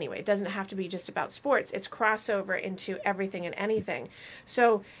process anyway. It doesn't have to be just about sports. It's crossover into everything and anything.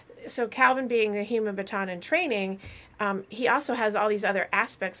 So Calvin, being a human baton in training, he also has all these other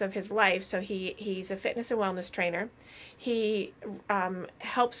aspects of his life. So he's a fitness and wellness trainer. He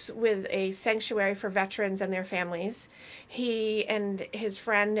helps with a sanctuary for veterans and their families. He and his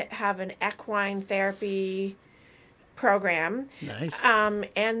friend have an equine therapy program. Nice.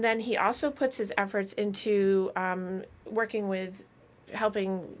 And then he also puts his efforts into helping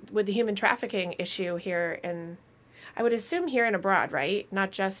with the human trafficking issue here in, I would assume, here and abroad, right?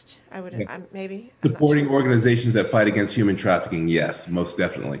 Not just, maybe. Supporting organizations that fight against human trafficking, yes, most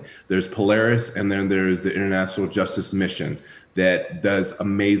definitely. There's Polaris, and then there's the International Justice Mission that does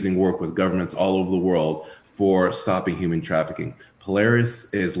amazing work with governments all over the world for stopping human trafficking. Polaris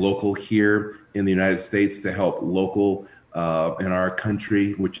is local here in the United States to help local in our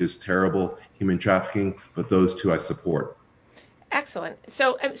country, which is terrible, human trafficking, but those two I support. Excellent.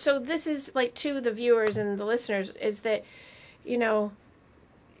 So this is like to the viewers and the listeners is that,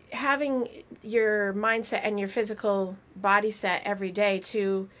 having your mindset and your physical body set every day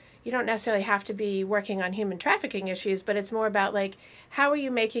you don't necessarily have to be working on human trafficking issues, but it's more about like, how are you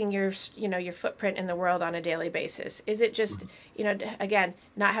making your footprint in the world on a daily basis? Is it just, again,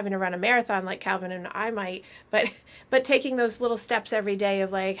 not having to run a marathon like Calvin and I might, but taking those little steps every day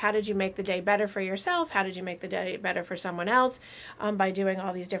of like, how did you make the day better for yourself? How did you make the day better for someone else by doing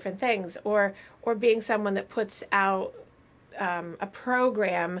all these different things? Or being someone that puts out a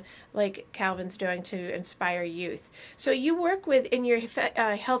program like Calvin's doing to inspire youth. So you work in your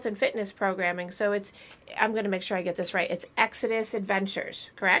health and fitness programming. So I'm going to make sure I get this right. It's Exodus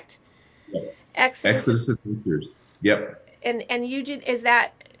Adventures, correct? Yes. Exodus. Exodus Adventures. Yep. And you do, is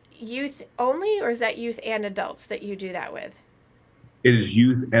that youth only, or is that youth and adults that you do that with? It is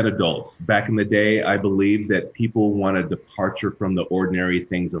youth and adults. Back in the day, I believe that people want a departure from the ordinary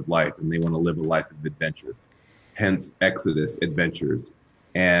things of life, and they want to live a life of adventure. Hence, Exodus Adventures.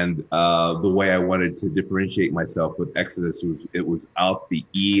 And the way I wanted to differentiate myself with Exodus was it was out the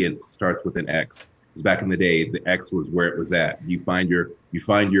E and it starts with an X. Because back in the day, the X was where it was at. You find your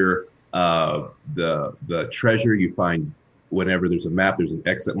the treasure. You find whenever there's a map, there's an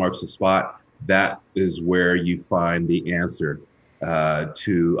X that marks the spot. That is where you find the answer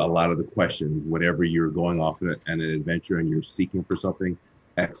to a lot of the questions. Whenever you're going off on an adventure and you're seeking for something,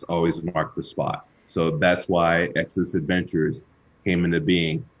 X always marked the spot. So that's why Exodus Adventures came into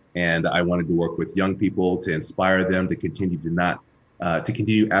being. And I wanted to work with young people to inspire them to continue to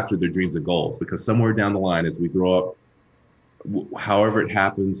continue after their dreams and goals. Because somewhere down the line, as we grow up, however it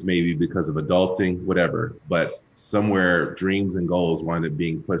happens, maybe because of adulting, whatever, but somewhere dreams and goals wind up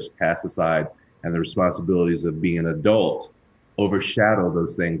being pushed past aside, and the responsibilities of being an adult overshadow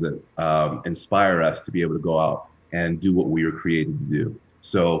those things that inspire us to be able to go out and do what we were created to do.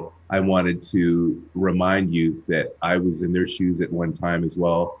 So I wanted to remind you that I was in their shoes at one time as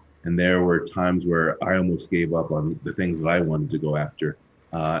well. And there were times where I almost gave up on the things that I wanted to go after.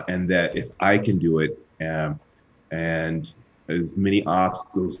 And that if I can do it, and as many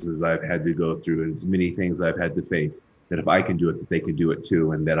obstacles as I've had to go through, and as many things I've had to face, that if I can do it, that they can do it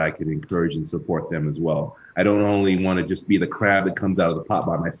too, and that I can encourage and support them as well. I don't only want to just be the crab that comes out of the pot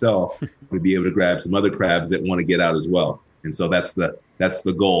by myself, but be able to grab some other crabs that want to get out as well. And so that's the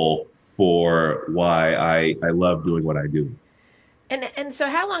goal for why I love doing what I do. And so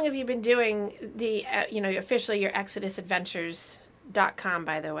how long have you been doing the, officially your ExodusAdventures.com,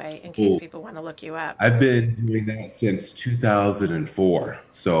 by the way, in case people want to look you up? I've been doing that since 2004.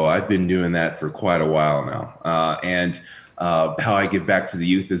 So I've been doing that for quite a while now. And how I give back to the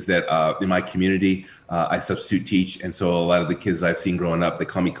youth is that in my community, I substitute teach. And so a lot of the kids I've seen growing up, they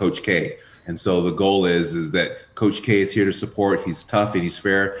call me Coach K. And so the goal is that Coach K is here to support. He's tough and he's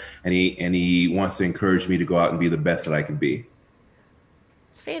fair, and he wants to encourage me to go out and be the best that I can be.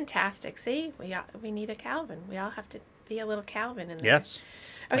 It's fantastic. See, we need a Calvin. We all have to be a little Calvin in there. Yes.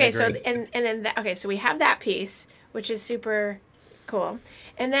 Okay, so and then so we have that piece, which is super cool,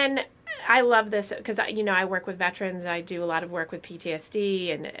 and then I love this because I work with veterans. I do a lot of work with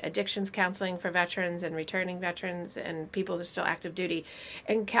PTSD and addictions counseling for veterans and returning veterans and people who are still active duty,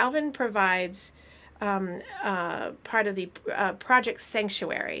 and Calvin provides part of the Project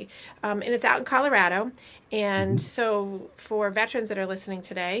Sanctuary, and it's out in Colorado. And so for veterans that are listening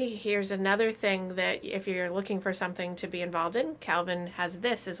today, here's another thing that if you're looking for something to be involved in, Calvin has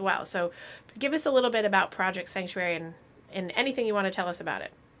this as well. So give us a little bit about Project Sanctuary and anything you want to tell us about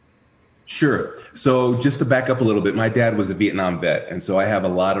it. Sure. So just to back up a little bit, my dad was a Vietnam vet. And so I have a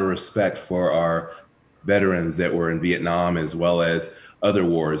lot of respect for our veterans that were in Vietnam as well as other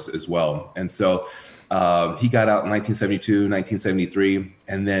wars as well. And so he got out in 1972, 1973,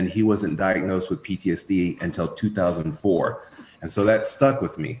 and then he wasn't diagnosed with PTSD until 2004. And so that stuck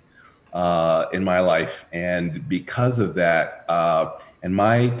with me in my life. And because of that, and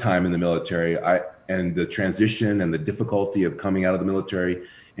my time in the military, and the transition and the difficulty of coming out of the military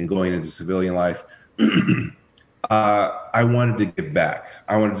and going into civilian life, I wanted to give back.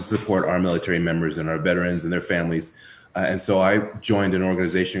 I wanted to support our military members and our veterans and their families. And so I joined an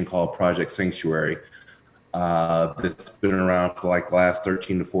organization called Project Sanctuary that's been around for like the last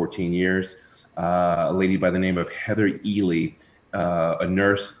 13 to 14 years. A lady by the name of Heather Ely, a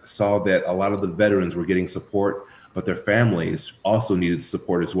nurse, saw that a lot of the veterans were getting support, but their families also needed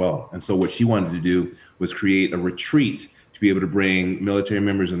support as well. And so what she wanted to do was create a retreat to be able to bring military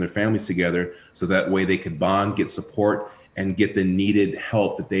members and their families together so that way they could bond, get support, and get the needed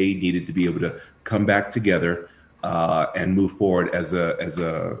help that they needed to be able to come back together and move forward as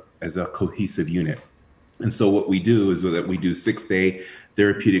a cohesive unit. And so what we do is that we do 6-day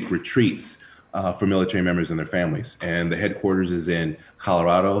therapeutic retreats for military members and their families. And the headquarters is in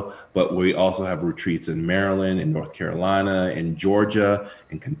Colorado, but we also have retreats in Maryland, in North Carolina, in Georgia,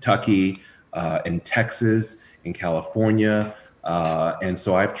 in Kentucky, in Texas, in California. And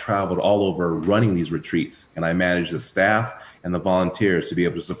so I've traveled all over running these retreats, and I manage the staff and the volunteers to be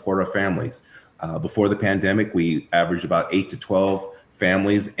able to support our families. Before the pandemic, we averaged about 8 to 12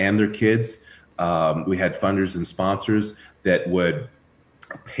 families and their kids. We had funders and sponsors that would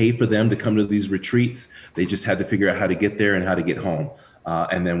pay for them to come to these retreats. They just had to figure out how to get there and how to get home.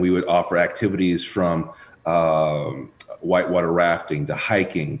 And then we would offer activities from whitewater rafting to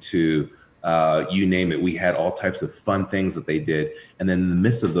hiking to you name it. We had all types of fun things that they did. And then in the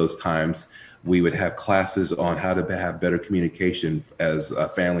midst of those times, we would have classes on how to have better communication as a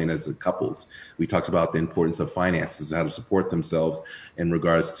family and as couples. We talked about the importance of finances, how to support themselves in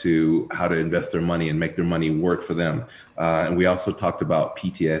regards to how to invest their money and make their money work for them. And we also talked about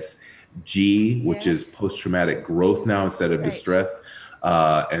PTSD, which is post-traumatic growth now instead of distress.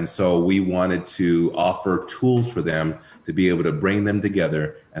 And so we wanted to offer tools for them to be able to bring them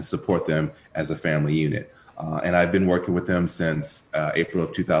together and support them as a family unit. And I've been working with them since April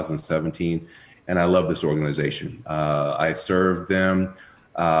of 2017, and I love this organization. I serve them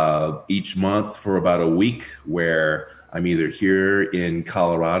each month for about a week, where I'm either here in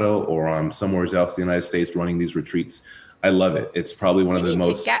Colorado or I'm somewhere else in the United States running these retreats. I love it. It's probably one of the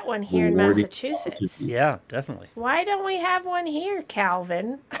most. To get one here in Massachusetts. Yeah, definitely. Why don't we have one here,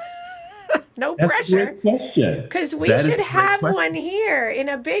 Calvin? No That's pressure. a great question. Because we should have one here in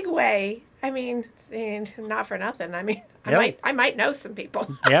a big way. I mean, not for nothing. I mean, I might know some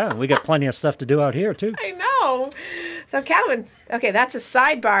people. Yeah, we got plenty of stuff to do out here too. I know. So Calvin, okay, that's a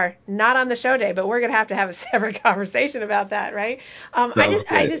sidebar, not on the show day, but we're gonna have a separate conversation about that, right?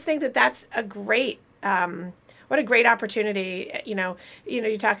 I just think that that's a great, what a great opportunity.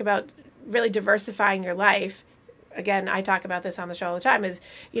 You talk about really diversifying your life. Again, I talk about this on the show all the time, is,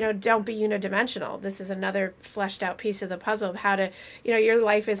 don't be unidimensional. This is another fleshed out piece of the puzzle of how to, your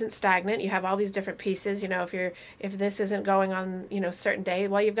life isn't stagnant. You have all these different pieces. If this isn't going on, certain day,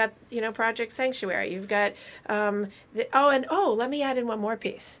 well, you've got, Project Sanctuary. You've got, let me add in one more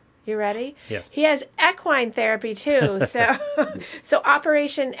piece. You ready? Yes. He has equine therapy too. So, so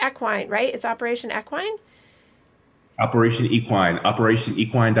Operation Equine, right? It's Operation Equine? Operation Equine,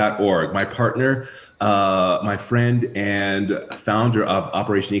 operationequine.org. My partner, my friend and founder of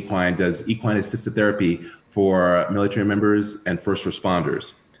Operation Equine, does equine assisted therapy for military members and first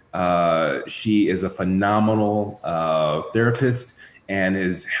responders. She is a phenomenal therapist and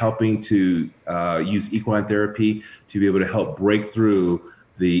is helping to use equine therapy to be able to help break through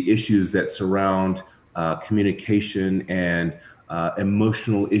the issues that surround communication and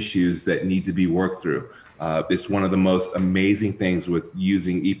emotional issues that need to be worked through. It's one of the most amazing things with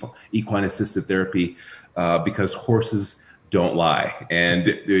using equine assisted therapy because horses don't lie. And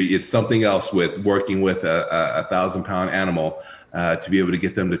it's something else with working with a 1,000-pound animal to be able to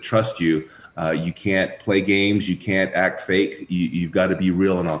get them to trust you. You can't play games. You can't act fake. You've got to be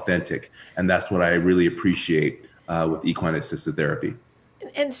real and authentic. And that's what I really appreciate with equine assisted therapy.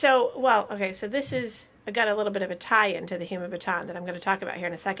 And so, so this is, I got a little bit of a tie-in to the human baton that I'm going to talk about here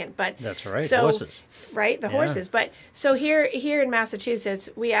in a second. But that's right, horses. Right, the horses. But so here in Massachusetts,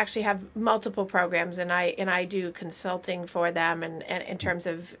 we actually have multiple programs, and I do consulting for them, and in terms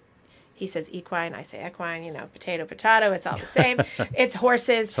of, he says equine, I say equine, potato, it's all the same. It's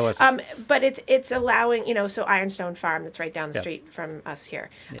horses. But it's allowing, so Ironstone Farm, that's right down the street from us here.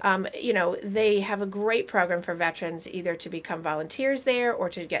 They have a great program for veterans, either to become volunteers there or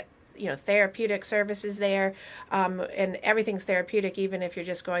to get therapeutic services there, and everything's therapeutic, even if you're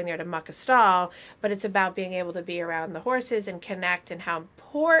just going there to muck a stall. But it's about being able to be around the horses and connect, and how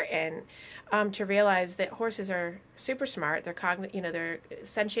important to realize that horses are super smart. They're they're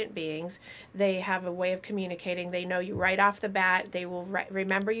sentient beings. They have a way of communicating. They know you right off the bat. They will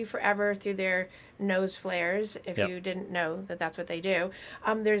remember you forever through their nose flares, if you didn't know that that's what they do.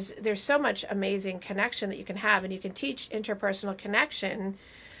 There's so much amazing connection that you can have, and you can teach interpersonal connection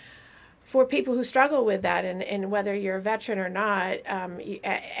for people who struggle with that, and whether you're a veteran or not,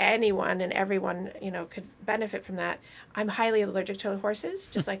 anyone and everyone, could benefit from that. I'm highly allergic to horses,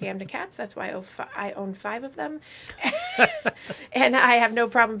 just like I am to cats. That's why I own 5 of them. And I have no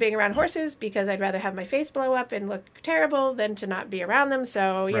problem being around horses, because I'd rather have my face blow up and look terrible than to not be around them.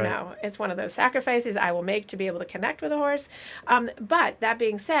 So, it's one of those sacrifices I will make to be able to connect with a horse. But that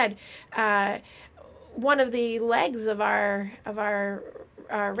being said, one of the legs of our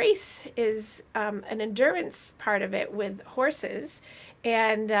race is an endurance part of it with horses,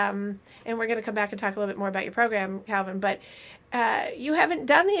 and we're going to come back and talk a little bit more about your program, Calvin. But you haven't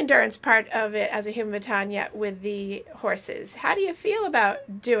done the endurance part of it as a human baton yet with the horses. How do you feel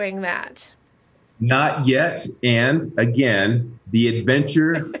about doing that? Not yet. And again, the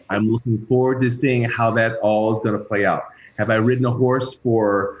adventure, I'm looking forward to seeing how that all is going to play out. Have I ridden a horse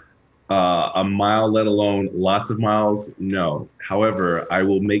for a mile, let alone lots of miles? No. However, I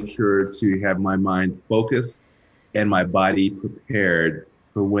will make sure to have my mind focused and my body prepared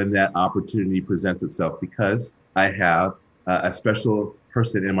for when that opportunity presents itself, because I have a special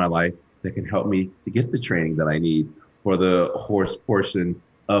person in my life that can help me to get the training that I need for the horse portion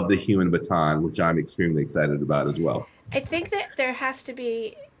of the human baton, which I'm extremely excited about as well. I think that there has to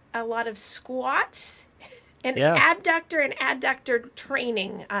be a lot of squats and Yeah. abductor and adductor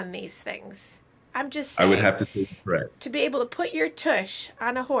training on these things. I'm just saying. I would have to say correct. To be able to put your tush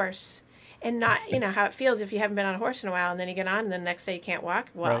on a horse and not, you know, how it feels if you haven't been on a horse in a while and then you get on and then the next day you can't walk.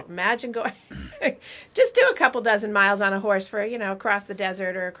 Well, Right. imagine going, just do a couple dozen miles on a horse for, you know, across the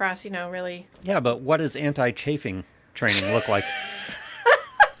desert or across, you know, really. Yeah, but what does anti-chafing training look like?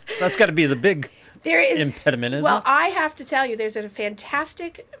 That's got to be the big There is impediment, isn't Well, it? I have to tell you, there's a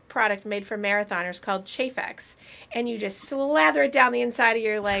fantastic product made for marathoners called Chafex, and you just slather it down the inside of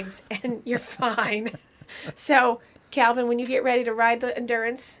your legs, and you're fine. So, Calvin, when you get ready to ride the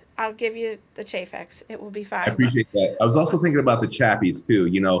endurance, I'll give you the Chafex. It will be I fine. appreciate that. I was also thinking about the chappies too,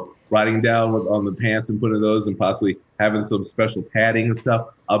 you know, riding down on the pants and putting those and possibly having some special padding and stuff.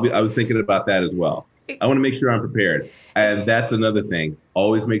 I was thinking about that as well. I want to make sure I'm prepared. And that's another thing.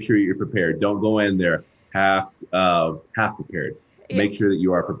 Always make sure you're prepared. Don't go in there half prepared. Make sure that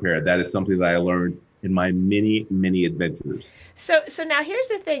you are prepared. That is something that I learned in my many adventures. So now here's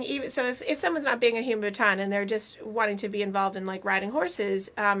the thing. Even so, if someone's not being a human baton and they're just wanting to be involved in like riding horses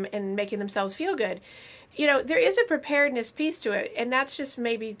and making themselves feel good, you know, there is a preparedness piece to it, and that's just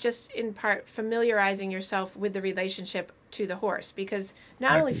maybe just in part familiarizing yourself with the relationship to the horse, because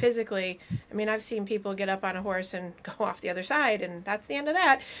not only physically, I mean, I've seen people get up on a horse and go off the other side, and that's the end of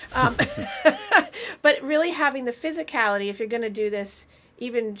that. But really having the physicality, if you're going to do this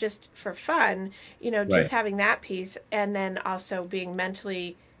even just for fun, you know, just having that piece, and then also being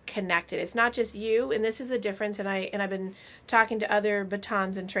mentally connected. It's not just you, and this is the difference. And I've been talking to other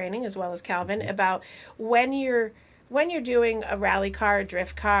batons in training as well as Calvin about when you're doing a rally car, a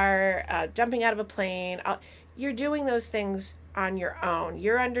drift car, jumping out of a plane. You're doing those things on your own.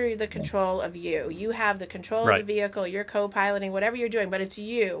 You're under the control of you. You have the control of the vehicle. You're co-piloting whatever you're doing, but it's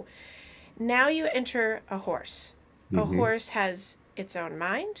you. Now you enter a horse. A horse has its own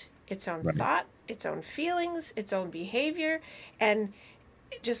mind, its own thought, its own feelings, its own behavior, and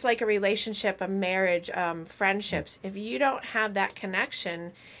just like a relationship, a marriage, friendships, if you don't have that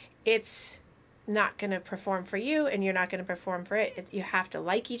connection, it's not going to perform for you, and you're not going to perform for it. You have to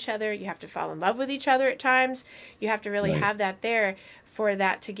like each other. You have to fall in love with each other at times. You have to really have that there for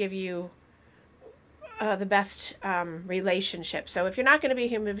that to give you the best relationship. So if you're not going to be a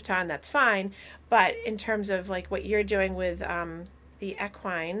human baton, that's fine. But in terms of like what you're doing with the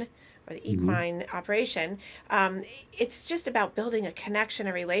equine or the equine operation, it's just about building a connection,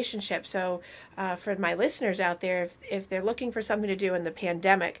 a relationship. So for my listeners out there, if they're looking for something to do in the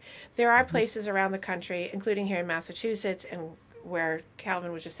pandemic, there are places around the country, including here in Massachusetts and where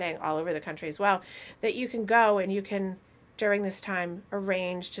Calvin was just saying all over the country as well, that you can go and you can during this time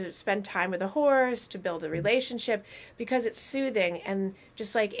arrange to spend time with a horse, to build a relationship, because it's soothing. And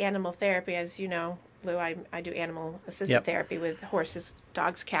just like animal therapy, as you know, Lou, I do animal assisted therapy with horses,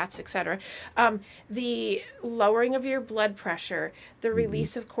 dogs, cats, etc. The lowering of your blood pressure, the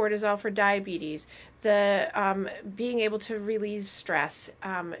release of cortisol for diabetes, the being able to relieve stress,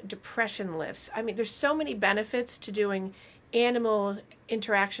 depression lifts. I mean, there's so many benefits to doing animal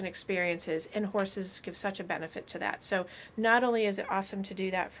interaction experiences, and horses give such a benefit to that. So not only is it awesome to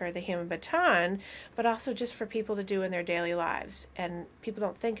do that for the human baton, but also just for people to do in their daily lives. And people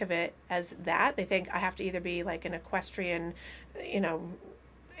don't think of it as that. They think I have to either be like an equestrian, you know,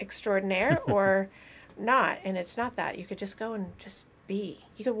 extraordinaire or not. And it's not that. You could just go and just be.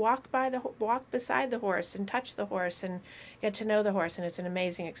 You could walk beside the horse and touch the horse and get to know the horse, and it's an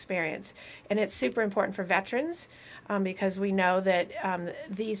amazing experience. And it's super important for veterans because we know that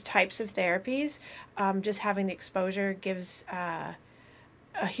these types of therapies, just having the exposure gives a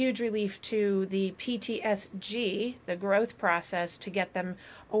huge relief to the PTSG, the growth process, to get them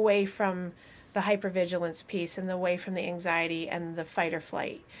away from the hypervigilance piece and away from the anxiety and the fight or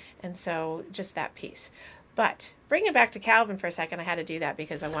flight. And so just that piece. But bring it back to Calvin for a second. I had to do that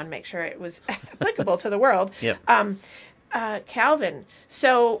because I want to make sure it was applicable to the world. Yep. Calvin,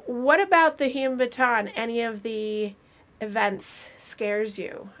 so what about the human baton? Any of the events scares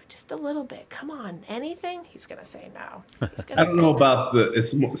you? Just a little bit. Come on. Anything? He's going to say no. I don't know about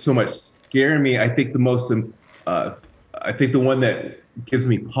it's so much scaring me. I think the most, I think the one that gives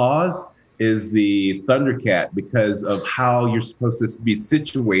me pause is the Thundercat, because of how you're supposed to be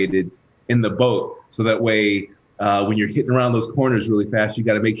situated in the boat. So that way, when you're hitting around those corners really fast, you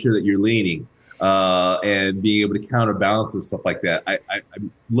got to make sure that you're leaning and being able to counterbalance and stuff like that.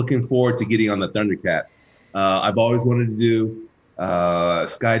 I'm looking forward to getting on the Thundercat. I've always wanted to do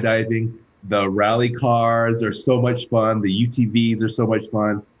skydiving. The rally cars are so much fun. The UTVs are so much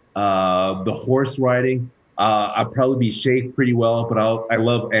fun. The horse riding, I'll probably be shaped pretty well, but I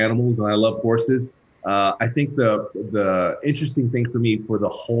love animals and I love horses. I think the interesting thing for me for the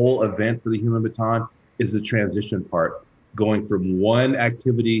whole event for the Human Baton is the transition part, going from one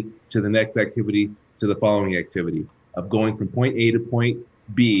activity to the next activity to the following activity, of going from point A to point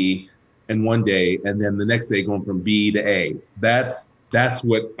B in one day, and then the next day going from B to A. That's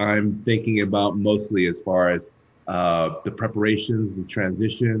what I'm thinking about mostly as far as the preparations, the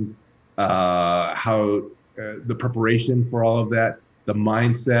transitions, how the preparation for all of that, the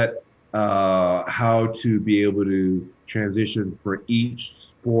mindset, how to be able to transition for each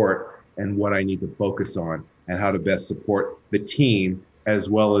sport and what I need to focus on, and how to best support the team as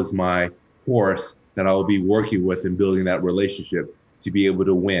well as my horse that I will be working with and building that relationship to be able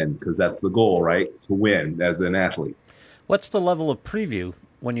to win, because that's the goal, right? To win as an athlete. What's the level of preview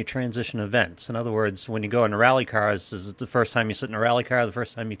when you transition events? In other words, when you go in rally cars, is it the first time you sit in a rally car, the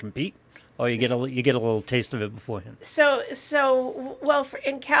first time you compete? Or you get a little taste of it beforehand? Well,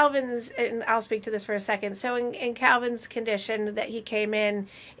 in Calvin's, and I'll speak to this for a second. So in Calvin's condition that he came in,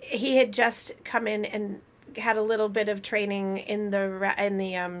 he had just come in and had a little bit of training in the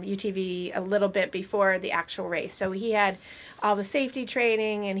UTV a little bit before the actual race. So he had all the safety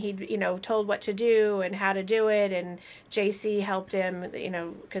training, and he'd, told what to do and how to do it. And JC helped him,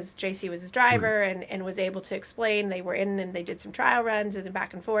 because JC was his driver, and was able to explain. They were in and they did some trial runs and then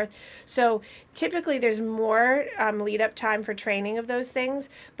back and forth. So typically there's more lead up time for training of those things.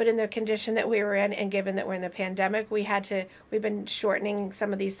 But in the condition that we were in, and given that we're in the pandemic, we've been shortening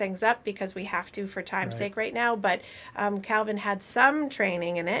some of these things up because we have to for time's sake right now. But Calvin had some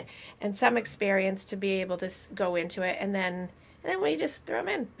training in it and some experience to be able to go into it. And then we just threw him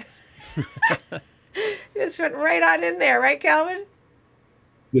in. Just went right on in there, right, Calvin?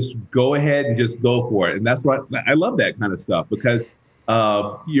 Just go ahead and just go for it. And that's what I love, that kind of stuff, because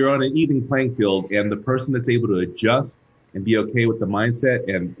you're on an even playing field, and the person that's able to adjust and be okay with the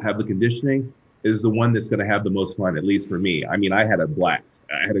mindset and have the conditioning is the one that's going to have the most fun, at least for me. I mean, I had a blast.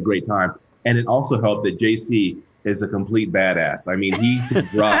 I had a great time. And it also helped that JC is a complete badass. I mean, he can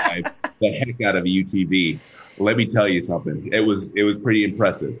drive the heck out of a UTV. Let me tell you something. It was pretty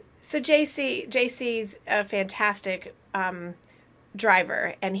impressive. So JC's a fantastic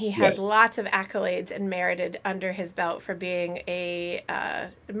driver, and he has lots of accolades and merited under his belt for being a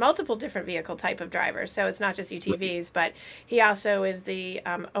multiple different vehicle type of driver. So it's not just UTVs, but he also is the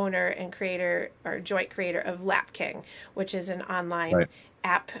owner and creator, or joint creator, of Lap King, which is an online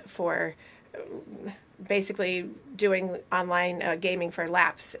app for basically doing online gaming for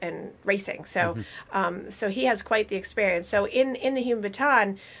laps and racing. So so he has quite the experience. So in the Human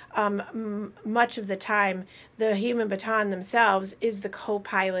Baton, much of the time, the Human Baton themselves is the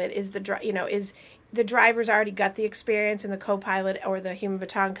co-pilot, is the driver's already got the experience, and the co-pilot or the Human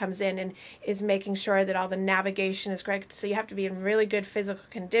Baton comes in and is making sure that all the navigation is correct. So you have to be in really good physical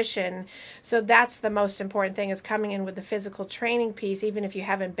condition. So that's the most important thing, is coming in with the physical training piece, even if you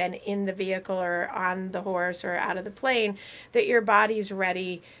haven't been in the vehicle or on the horse or out of the plane, that your body's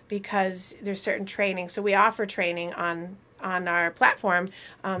ready, because there's certain training. So we offer training on our platform,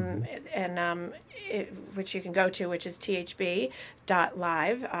 which you can go to, which is thb.live,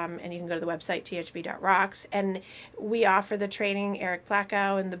 and you can go to the website thb.rocks, and we offer the training. Eric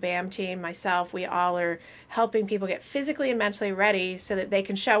Plackow and the BAM team, myself, we all are helping people get physically and mentally ready so that they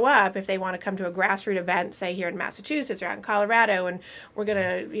can show up if they want to come to a grassroots event, say here in Massachusetts or out in Colorado, and we're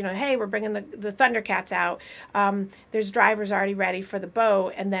gonna, hey, we're bringing the Thundercats out. There's drivers already ready for the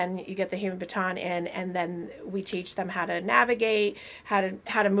boat, and then you get the Human Baton in, and then we teach them how to navigate, how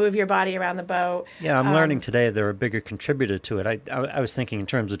to move your body around the boat. Yeah, I'm learning today they're a bigger contributor to it. I was thinking in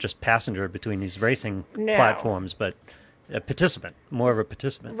terms of just passenger between these racing platforms, but a participant, more of a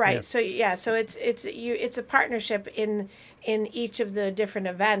participant. Right. Yeah. So it's a partnership in each of the different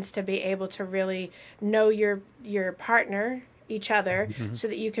events to be able to really know your partner, each other, so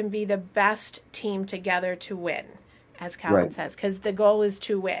that you can be the best team together to win, as Calvin says, because the goal is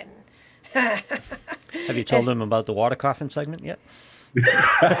to win. Have you told them about the water coffin segment yet?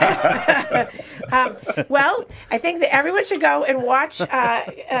 Well, I think that everyone should go and watch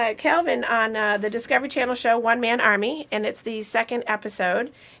Calvin on the Discovery Channel show One Man Army, and it's the second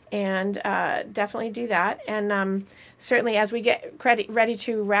episode, and definitely do that. And certainly, as we get ready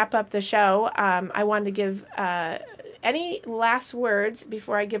to wrap up the show, I wanted to give any last words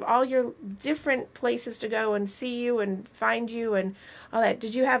before I give all your different places to go and see you and find you and all that.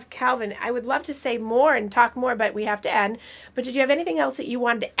 Did you have, Calvin, I would love to say more and talk more, but we have to end. But did you have anything else that you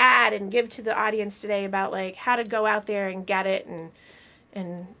wanted to add and give to the audience today about like how to go out there and get it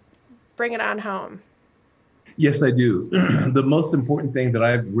and bring it on home? Yes, I do. The most important thing that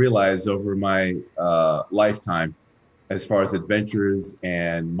I've realized over my lifetime, as far as adventures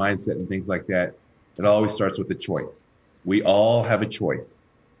and mindset and things like that, It always starts with a choice. We all have a choice.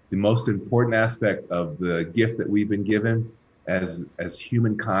 The most important aspect of the gift that we've been given as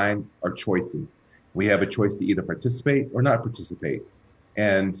humankind are choices. We have a choice to either participate or not participate.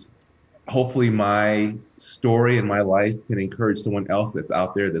 And hopefully my story and my life can encourage someone else that's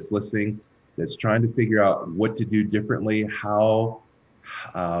out there that's listening, that's trying to figure out what to do differently, how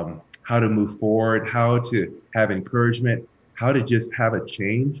to move forward, how to have encouragement, how to just have a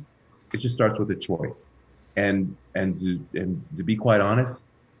change. It just starts with a choice. And to be quite honest,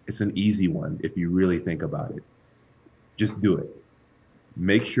 it's an easy one if you really think about it. Just do it.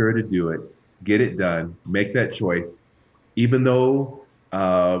 Make sure to do it. Get it done. Make that choice. Even though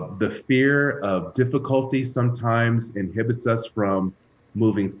the fear of difficulty sometimes inhibits us from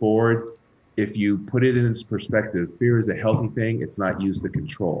moving forward, if you put it in its perspective, fear is a healthy thing. It's not used to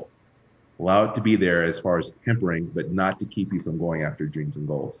control. Allow it to be there as far as tempering, but not to keep you from going after dreams and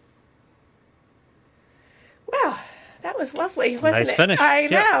goals. Well, that was lovely, wasn't Nice it? finish. I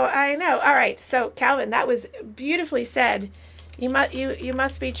Yeah. know, I know. All right, so Calvin, that was beautifully said. You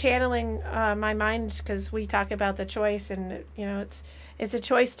must be channeling my mind, because we talk about the choice, and it's a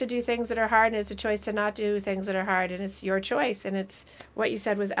choice to do things that are hard, and it's a choice to not do things that are hard, and it's your choice, and it's what you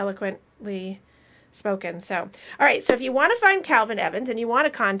said was eloquently spoken. So, all right, so if you want to find Calvin Evans and you want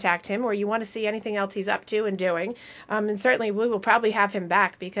to contact him, or you want to see anything else he's up to and doing, and certainly we will probably have him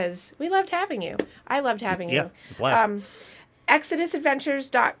back, because we loved having you. I loved having Yeah, you. blast.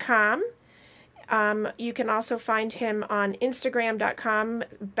 ExodusAdventures.com. You can also find him on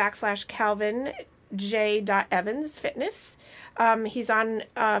Instagram.com/Calvin J.Evans Fitness. He's on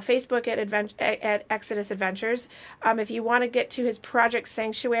Facebook at Exodus Adventures. If you want to get to his Project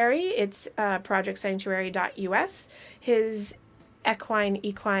Sanctuary, it's projectsanctuary.us. His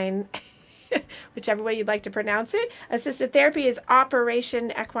equine, whichever way you'd like to pronounce it, assisted therapy is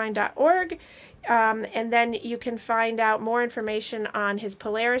operationequine.org. And then you can find out more information on his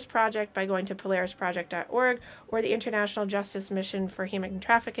Polaris Project by going to polarisproject.org, or the International Justice Mission for Human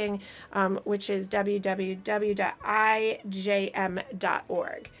Trafficking, which is www.ijm.org.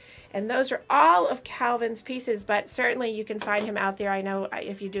 And those are all of Calvin's pieces, but certainly you can find him out there. I know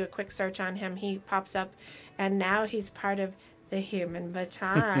if you do a quick search on him, he pops up, and now he's part of the Human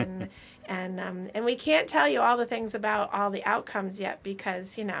Baton. And we can't tell you all the things about all the outcomes yet,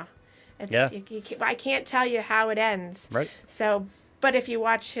 because, I can't tell you how it ends. Right. So, but if you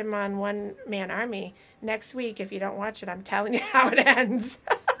watch him on One Man Army next week, if you don't watch it, I'm telling you how it ends.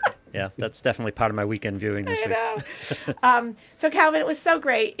 Yeah, that's definitely part of my weekend viewing this week. I know. So, Calvin, it was so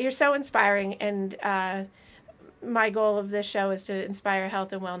great. You're so inspiring. And my goal of this show is to inspire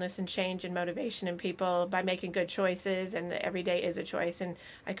health and wellness and change and motivation in people by making good choices. And every day is a choice. And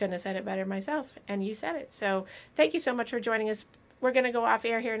I couldn't have said it better myself. And you said it. So thank you so much for joining us. We're going to go off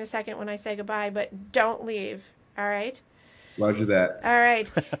air here in a second when I say goodbye, but don't leave. All right? Roger that. All right.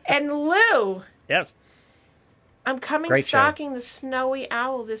 And Lou. Yes. I'm coming Great show. stalking the snowy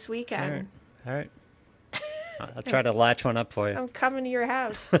owl this weekend. All right. I'll try to latch one up for you. I'm coming to your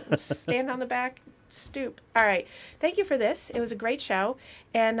house. Stand on the back stoop. All right. Thank you for this. It was a great show.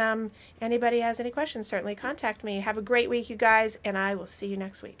 And anybody has any questions, certainly contact me. Have a great week, you guys, and I will see you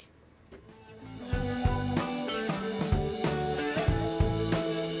next week.